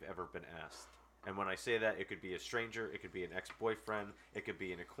thing you've ever been asked? And when I say that, it could be a stranger, it could be an ex-boyfriend, it could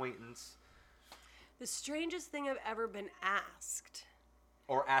be an acquaintance, The strangest thing I've ever been asked.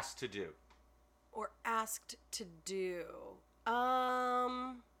 or asked to do. Or asked to do.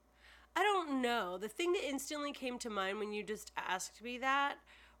 I don't know. The thing that instantly came to mind when you just asked me that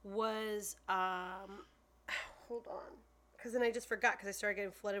was, hold on. Because then I just forgot because I started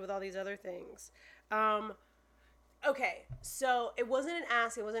getting flooded with all these other things. Okay, so it wasn't an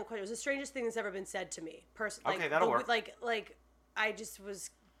ask. It wasn't a question. It was the strangest thing that's ever been said to me. Okay, that'll work. Like I just was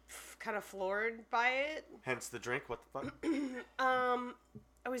kind of floored by it. Hence the drink. What the fuck?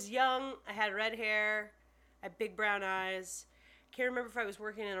 I was young. I had red hair. I had big brown eyes. Can't remember if I was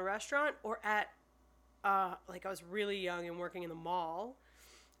working in a restaurant or at, like I was really young and working in the mall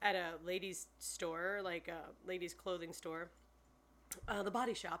at a ladies' store, like a ladies' clothing store. The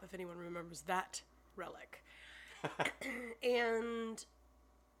Body Shop, if anyone remembers that relic. And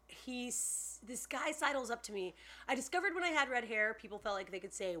this guy sidles up to me. I discovered when I had red hair, people felt like they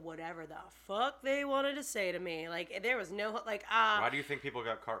could say whatever the fuck they wanted to say to me. Like, there was no, like, Why do you think people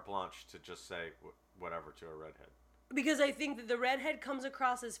got carte blanche to just say whatever to a redhead? Because I think that the redhead comes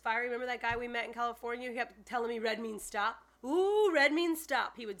across as fiery. Remember that guy we met in California who kept telling me red means stop? Ooh, red means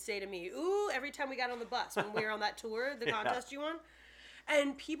stop, he would say to me. Ooh, every time we got on the bus when we were on that tour, the contest you won.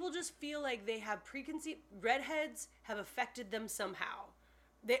 And people just feel like they have preconceived, redheads have affected them somehow.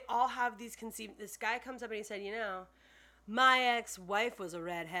 They all have these conceived, this guy comes up and he said, you know, my ex-wife was a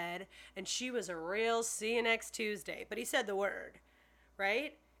redhead and she was a real see you next Tuesday. But he said the word,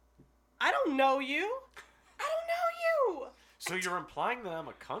 right? I don't know you. I don't know you. So you're implying that I'm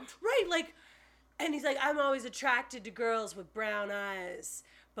a cunt? Right, like, and he's like, I'm always attracted to girls with brown eyes.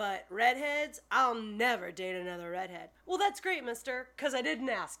 But redheads, I'll never date another redhead. Well, that's great, mister, because I didn't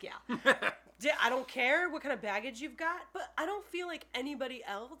ask ya. I don't care what kind of baggage you've got, but I don't feel like anybody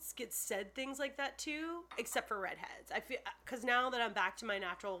else gets said things like that to, except for redheads. I feel, because now that I'm back to my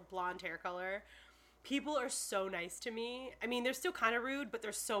natural blonde hair color, people are so nice to me. I mean, they're still kind of rude, but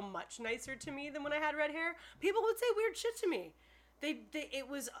they're so much nicer to me than when I had red hair. People would say weird shit to me.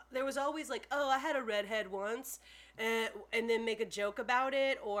 There was always like, oh, I had a redhead once, and then make a joke about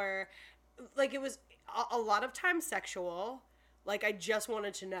it, or like it was a lot of times sexual. Like I just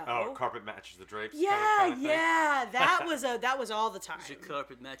wanted to know. Oh, carpet matches the drapes. Yeah, kind of thing. Yeah, that was all the time. Does your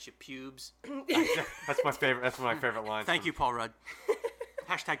carpet match your pubes? That's my favorite. That's one of my favorite lines. Thank you, Paul Rudd.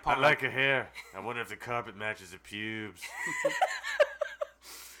 Hashtag Paul I Rudd. like her hair. I wonder if the carpet matches the pubes.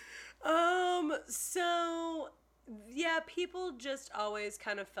 So yeah, people just always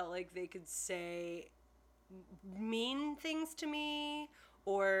kind of felt like they could say mean things to me,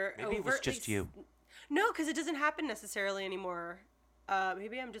 or Maybe it was just you. No, because it doesn't happen necessarily anymore.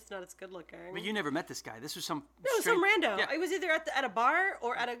 Maybe I'm just not as good looking. But you never met this guy. This was some some rando. Yeah. I was either at a bar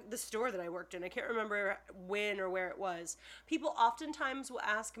or at the store that I worked in. I can't remember when or where it was. People oftentimes will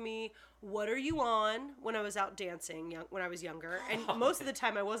ask me, "What are you on?" when I was out dancing when I was younger, and most of the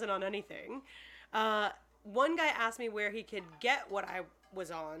time I wasn't on anything. One guy asked me where he could get what I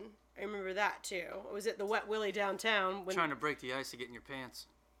was on. I remember that too. It was at the Wet Willie downtown. Trying to break the ice to get in your pants.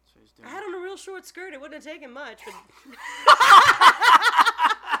 That's what he's doing. I had on a real short skirt. It wouldn't have taken much.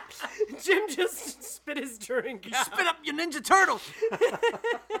 But Jim just spit his drink out. Spit up your Ninja Turtle.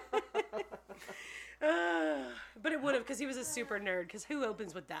 But it would have, because he was a super nerd. Because who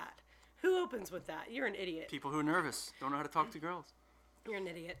opens with that? Who opens with that? You're an idiot. People who are nervous don't know how to talk to girls. You're an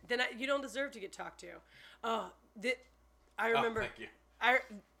idiot. Then you don't deserve to get talked to. I remember. Oh, thank you.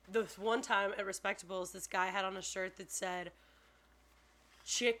 This one time at Respectables, this guy had on a shirt that said,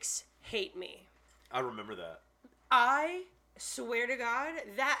 "Chicks hate me." I remember that. I swear to God,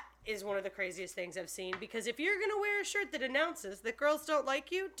 that is one of the craziest things I've seen. Because if you're going to wear a shirt that announces that girls don't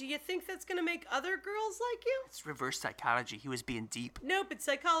like you, do you think that's going to make other girls like you? It's reverse psychology. He was being deep. Nope, it's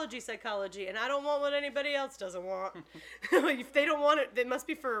psychology. And I don't want what anybody else doesn't want. If they don't want it, it must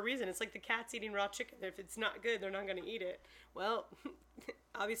be for a reason. It's like the cats eating raw chicken. If it's not good, they're not going to eat it. Well,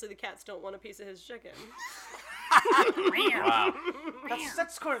 obviously the cats don't want a piece of his chicken. Wow.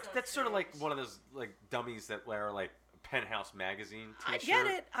 That's sort of like one of those like dummies that wear like Penthouse magazine t-shirt. I get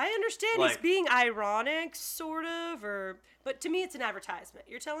it. I understand he's being ironic, sort of, but to me it's an advertisement.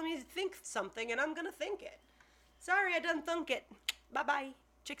 You're telling me to think something, and I'm gonna think it. Sorry, I done thunk it. Bye-bye.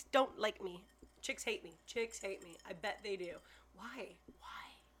 Chicks don't like me. Chicks hate me. I bet they do. Why?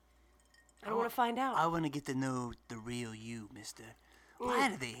 I don't want to find out. I want to get to know the real you, mister. Why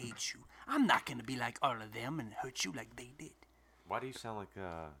do they hate you? I'm not going to be like all of them and hurt you like they did. Why do you sound like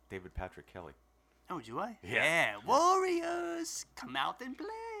David Patrick Kelly? Oh, do I? Yeah. Warriors, come out and play.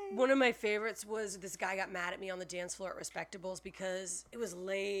 One of my favorites was this guy got mad at me on the dance floor at Respectables because it was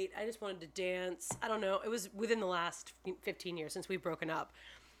late. I just wanted to dance. I don't know. It was within the last 15 years since we've broken up.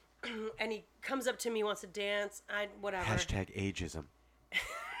 And he comes up to me, wants to dance. Whatever. #ageism.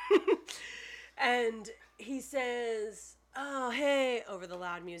 And he says, "Oh, hey," over the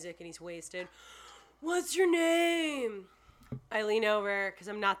loud music, and he's wasted. "What's your name?" I lean over because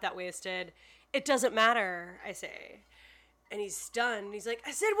I'm not that wasted. "It doesn't matter," I say. And he's stunned. He's like,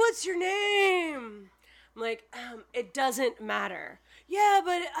 "I said, what's your name?" I'm like, it doesn't matter. Yeah,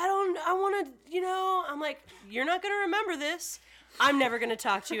 but I want to, I'm like, you're not going to remember this. I'm never going to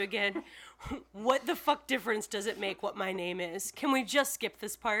talk to you again. What the fuck difference does it make what my name is? Can we just skip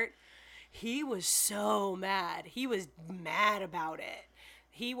this part? He was so mad. He was mad about it.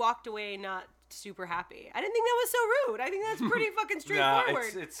 He walked away not super happy. I didn't think that was so rude. I think that's pretty fucking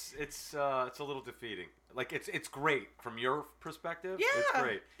straightforward. It's a little defeating. Like it's great from your perspective. Yeah, it's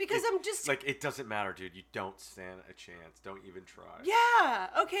great because I'm just like it doesn't matter, dude. You don't stand a chance. Don't even try. Yeah.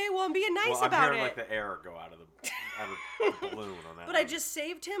 Okay. Well, I'm being nice I'm about hearing it. like the air go out of the balloon on that. But I just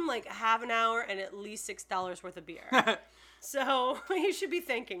saved him like half an hour and at least $6 worth of beer. So he should be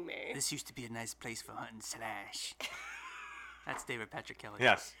thanking me. This used to be a nice place for hunting slash. That's David Patrick Kelly.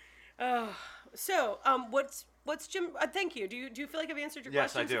 Yes. So, what's Jim? Thank you. Do you feel like I've answered your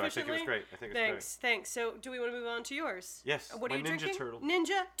Yes, I question do. I sufficiently? think it was great. I think it's Thanks. So, do we want to move on to yours? Yes, What are my you Ninja drinking? Turtle.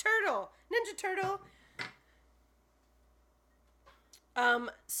 Ninja Turtle.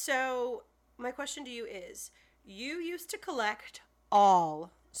 So my question to you is: you used to collect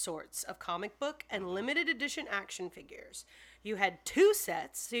all sorts of comic book and limited edition action figures. You had 2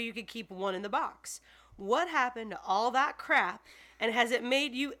 sets, so you could keep one in the box. What happened to all that crap, and has it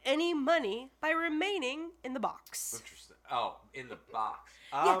made you any money by remaining in the box? Interesting. Oh, in the box.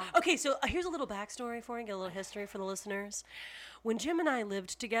 Yeah. Okay, so here's a little backstory for you, get a little history for the listeners. When Jim and I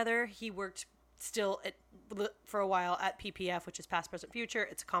lived together, he worked still for a while at PPF, which is Past, Present, Future.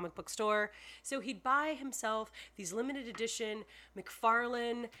 It's a comic book store. So he'd buy himself these limited edition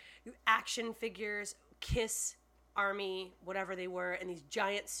McFarlane action figures, Kiss Army, whatever they were, and these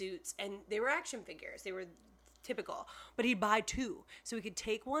giant suits, and they were action figures. They were typical, but he'd buy 2, so he could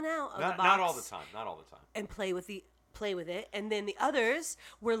take one out of the box. Not all the time. And play with it, and then the others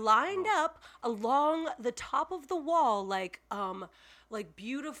were lined up along the top of the wall, like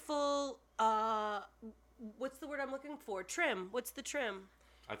beautiful. What's the word I'm looking for? Trim. What's the trim?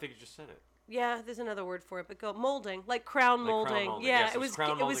 I think you just said it. Yeah, there's another word for it, but go molding, like crown molding. molding. Yeah, Yes, it was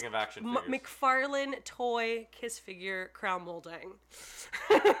crown molding of action figures. McFarlane toy Kiss figure crown molding.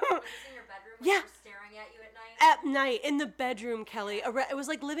 Was this in your bedroom when Yeah. they were staring at you at night? At night in the bedroom, Kelly. It was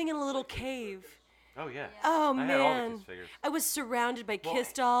like living in a little cave. Oh yeah. Oh I had all the man, Kiss figures. I was surrounded by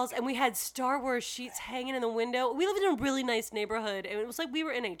Kiss dolls, and we had Star Wars sheets hanging in the window. We lived in a really nice neighborhood, and it was like we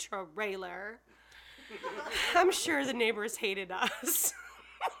were in a trailer. I'm sure the neighbors hated us.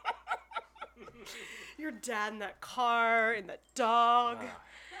 Your dad in that car, and that dog,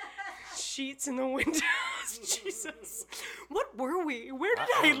 sheets in the windows. Jesus, what were we? Where did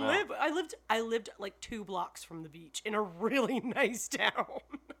I don't know. live? I lived like 2 blocks from the beach in a really nice town.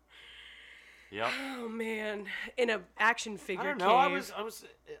 Yep. Oh man, in a action figure I don't cave. know. I was.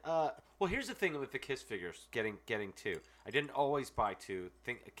 Well, here's the thing with the Kiss figures. Getting 2. I didn't always buy 2.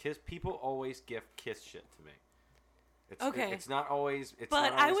 Kiss people always gift Kiss shit to me. Okay. It's not always. It's But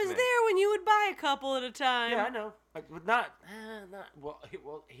not I always was me. there when you would buy a couple at a time. Yeah, I know. Not. Well,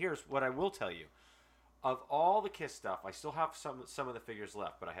 here's what I will tell you. Of all the Kiss stuff, I still have some of the figures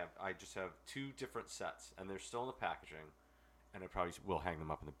left, but I just have 2 different sets, and they're still in the packaging. And I probably will hang them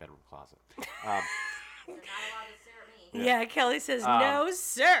up in the bedroom closet. They're not allowed to stare at me. Yeah, Kelly says, no,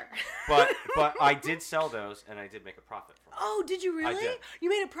 sir. But I did sell those, and I did make a profit from them. Oh, did you really? did. You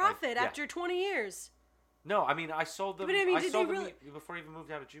made a profit yeah. after 20 years. No, I mean I sold them. But I mean, I did sold you them really- before I even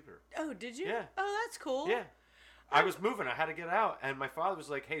moved out of Jupiter. Oh, did you? Yeah. Oh, that's cool. Yeah. I was moving. I had to get out, and my father was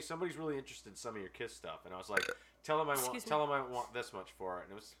like, "Hey, somebody's really interested in some of your Kiss stuff," and I was like, "Tell him I want this much for it,"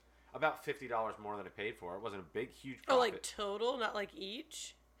 and it was about $50 more than I paid for it. It wasn't a big, huge profit. Oh, like total, not like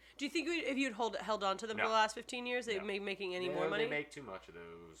each? Do you think if you'd held on to them for No. the last 15 years, they'd No. be making any No, more money? They make too much of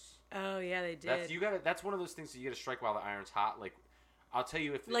those. Oh, yeah, they did. That's one of those things that you got to strike while the iron's hot. Like, I'll tell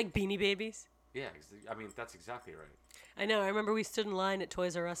you if Like Beanie Babies? yeah, I mean that's exactly right. I know. I remember we stood in line at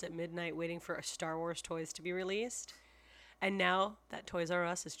Toys R Us at midnight waiting for our Star Wars toys to be released. And now that Toys R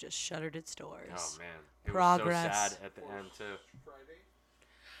Us has just shuttered its doors. Oh man, it Progress. was so sad at the end too. Friday.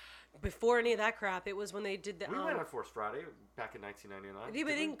 Before any of that crap, it was when they did the. We went on Force Friday back in 1999. Yeah, but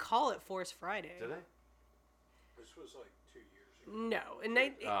they didn't call it Force Friday. Did they? This was like 2 years ago. No, and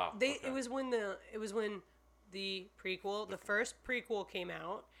okay. it was when the prequel, the first prequel came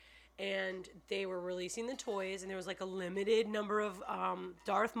out, and they were releasing the toys, and there was like a limited number of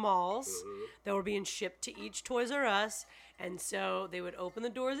Darth Mauls that were being shipped to each Toys R Us, and so they would open the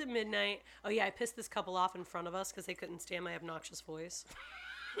doors at midnight. Oh yeah, I pissed this couple off in front of us because they couldn't stand my obnoxious voice.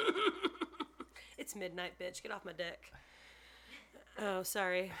 It's midnight, bitch. Get off my dick. Oh,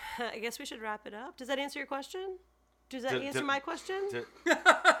 sorry. I guess we should wrap it up. Does that answer your question? Does that answer my question?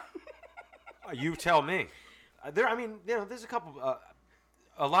 You tell me. There's a couple.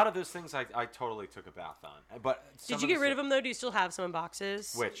 a lot of those things I totally took a bath on. But Did you get rid of them though? Do you still have some in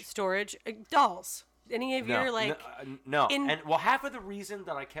boxes? Which? Storage? Dolls. Any of your like? No. And well, half of the reason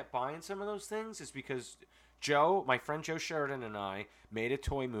that I kept buying some of those things is because my friend Joe Sheridan, and I made a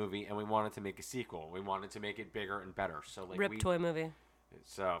toy movie, and we wanted to make a sequel. We wanted to make it bigger and better. So like toy movie.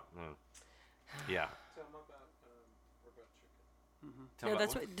 So yeah. Tell them about Robot Chicken. No,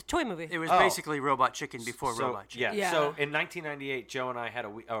 that's what the toy movie. It was basically Robot Chicken before So, Robot Chicken. Yeah. Yeah. So in 1998, Joe and I had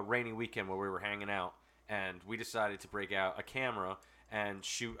a rainy weekend where we were hanging out, and we decided to break out a camera and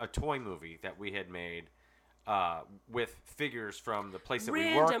shoot a toy movie that we had made with figures from the place that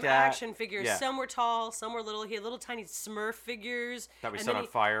we worked Random at. action figures. Yeah. Some were tall, some were little. He had little tiny Smurf figures That we and set then on he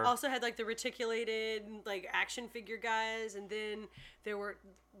fire. Also had like the reticulated like action figure guys, and then there were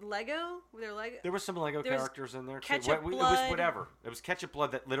Lego. Were there Lego? There were some Lego There was characters in there too. Ketchup It was blood. whatever. It was ketchup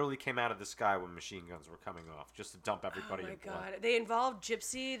blood that literally came out of the sky when machine guns were coming off, just to dump Oh everybody my in blood. god! They involved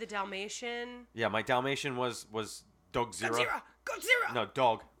Gypsy, the Dalmatian. Yeah, my Dalmatian was Dog Zero. Godzilla. No,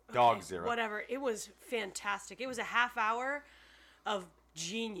 Dog Okay, Zero. Whatever. It was fantastic. It was a half hour of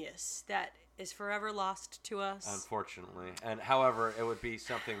genius that is forever lost to us. Unfortunately. And however, it would be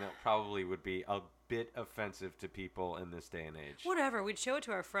something that probably would be a bit offensive to people in this day and age. Whatever. We'd show it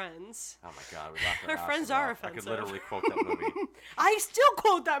to our friends. Oh my god, we laughed Our asses friends are off. I could offensive. literally quote that movie. I still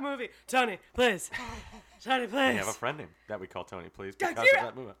quote that movie. Tony, please. Tony, please. We have a friend named that we call Tony, please, Doug because Zero.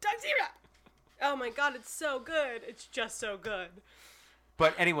 of that movie. Doug Zero. Oh my god, it's so good. It's just so good.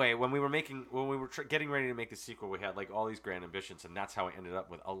 But anyway, when we were getting ready to make the sequel, we had like all these grand ambitions, and that's how I ended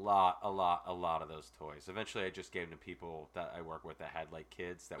up with a lot of those toys. Eventually, I just gave them to people that I work with that had like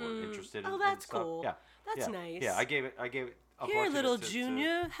kids that were interested. Oh, in that's stuff. cool. Yeah, That's yeah. nice. Yeah, I gave it. A Here, bunch little of it to-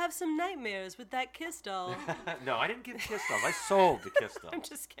 Junior, have some nightmares with that Kiss doll. No, I didn't give Kiss dolls. I sold the Kiss dolls. I'm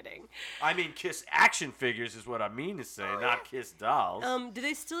just kidding. I mean, Kiss action figures is what I mean to say, not Kiss dolls. Do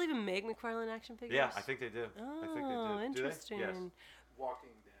they still even make McFarlane action figures? Yeah, I think they do. Oh, I think they do. Do they? interesting. Yes. Walking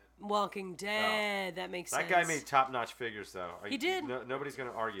Dead. Walking Dead. That makes sense. That guy made top-notch figures, though. He did. Nobody's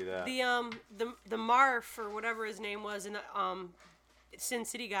gonna argue that. The Marf or whatever his name was in the Sin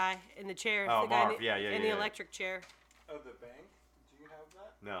City guy in the chair. Oh, the guy Marv. Yeah, in the yeah. electric chair. Oh, the bank? Do you have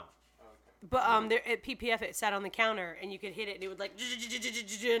that? No. Okay. But there, at PPF it sat on the counter and you could hit it and it would like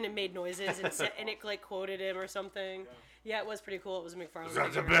and it made noises and it like quoted him or something. Yeah, it was pretty cool. It was a McFarlane. Is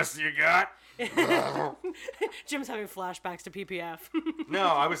that the figure. best you got? Jim's having flashbacks to PPF. No,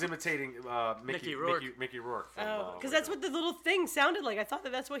 I was imitating Mickey Rourke. Mickey Rourke. From, Oh, because that's what the little thing sounded like. I thought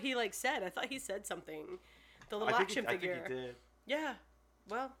that's what he like said. I thought he said something. The little action figure. I think he did. Yeah.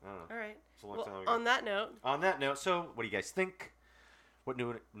 Well, I don't know. all right. It's a long Well, time ago. on that note, On that note, so what do you guys think? What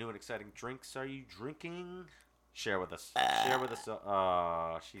new and exciting drinks are you drinking? Share with us. Share with us.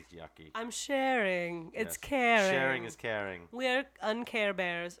 She's yucky. I'm sharing. It's Yes. caring. Sharing is caring. We're uncare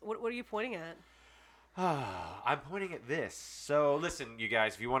bears. What are you pointing at? I'm pointing at this. So listen, you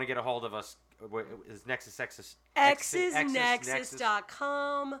guys, if you want to get a hold of us, is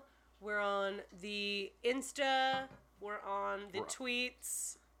Xsnexus.com. We're on the Insta. We're on the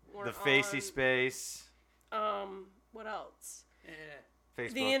tweets. We're the Facey on, Space. What else?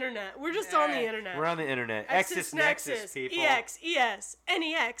 Facebook. The internet. We're just on the internet. We're on the internet. Exis Nexus, people.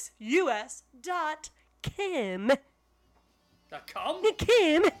 EXESNEXUS.com. .com?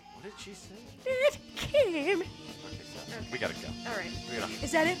 Kim. What did she say? Kim. Okay, so we gotta go. All right. We gotta.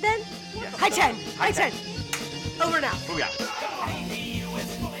 Is that it then? Yes. Hi, Chen. Hi, Hi, Chen. Chen. Over now. Booyah.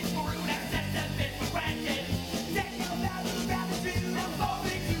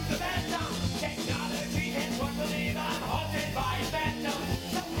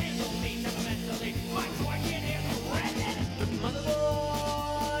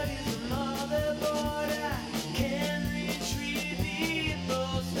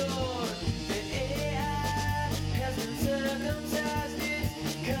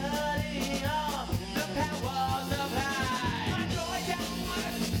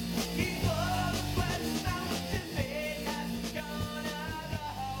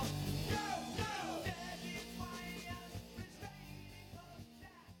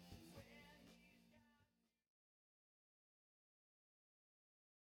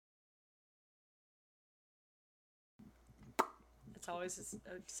 It's always a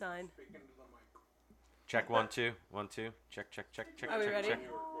sign. Speaking to the mic. Check 1 2 1 2. Check. Are we ready? Check.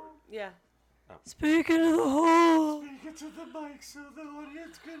 Yeah. Oh. Speaking of the hole. Speak it to the mic so the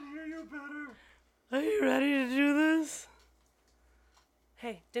audience can hear you better. Are you ready to do this?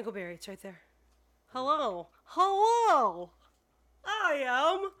 Hey, Dingleberry, it's right there. Hello. Hello. I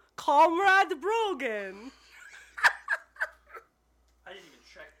am Comrade Brogan. I didn't even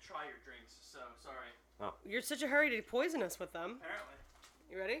try your drinks, so sorry. You're in such a hurry to poison us with them. Apparently.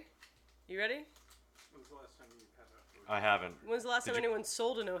 You ready? When's the last time you had that? I haven't. When's the last time anyone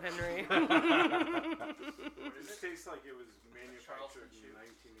sold an O. Henry? What does it taste like? It was manufactured in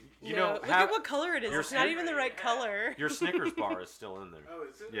 1980. You No, know, look at what color it is. It's not even the right color. Your Snickers bar is still in there. Oh,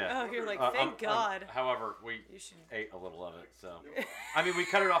 is it? Yeah. Oh, you're like, thank God. However, we You should. ate a little of it, so. I mean, we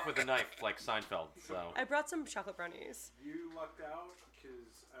cut it off with a knife, like Seinfeld, so. I brought some chocolate brownies. You lucked out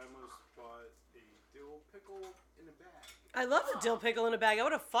because I almost bought a dill pickle in a bag. I love a dill pickle in a bag. I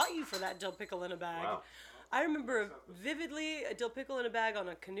would have fought you for that dill pickle in a bag. Wow. I remember vividly a dill pickle in a bag on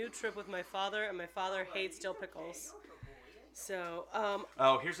a canoe trip with my father, and my father hates dill pickles. So,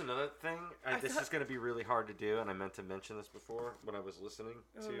 Oh, here's another thing. This thought- is going to be really hard to do, and I meant to mention this before when I was listening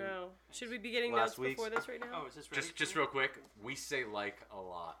oh to. no. Should we be getting last notes week's- before this right now? Oh, is this ready? Just real quick, we say like a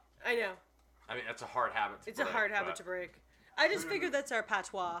lot. I know. I mean, that's a hard habit to It's a break, hard habit but- to break. I just figured that's our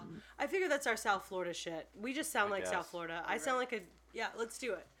patois. I figured that's our South Florida shit. We just sound I like guess. South Florida. I sound like a... Yeah, let's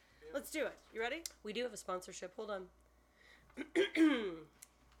do it. Let's do it. You ready? We do have a sponsorship. Hold on.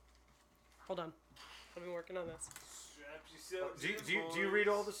 Hold on. I've been working on this. Do you read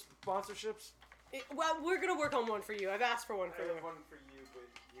all the sponsorships? Well, we're going to work on one for you. I've asked for one for I you. have one for you, but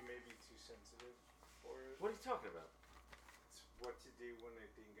you may be too sensitive for it. What are you talking about? It's what to do when a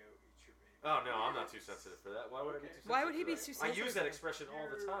dingo eats your baby. Oh, no, I'm not too sensitive for that. Why would I be too sensitive? Why would he be for too that? I use that sensitive? expression all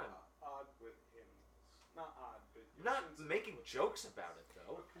the You're, time. Odd with animals. Not odd, but you're Not sensitive. making jokes about it,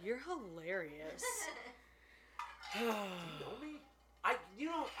 though. You're hilarious. You know me? I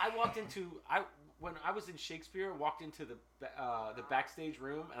walked into when I was in Shakespeare, walked into the backstage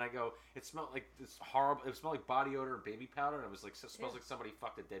room, and I go, it smelled like this horrible. It smelled like body odor and baby powder, and it was like smells like somebody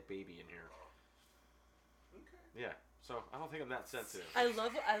fucked a dead baby in here. Okay. Yeah, so I don't think I'm that sensitive. I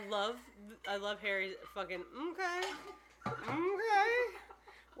love Harry's fucking, okay.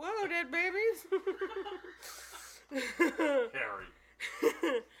 Whoa, dead babies. Harry.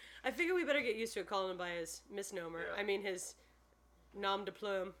 I figure we better get used to it calling him by his misnomer. Yeah. I mean his nom de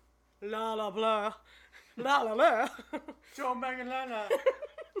plume. La la blah. La la la. John Bangalana.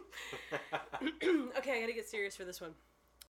 Okay, I gotta get serious for this one.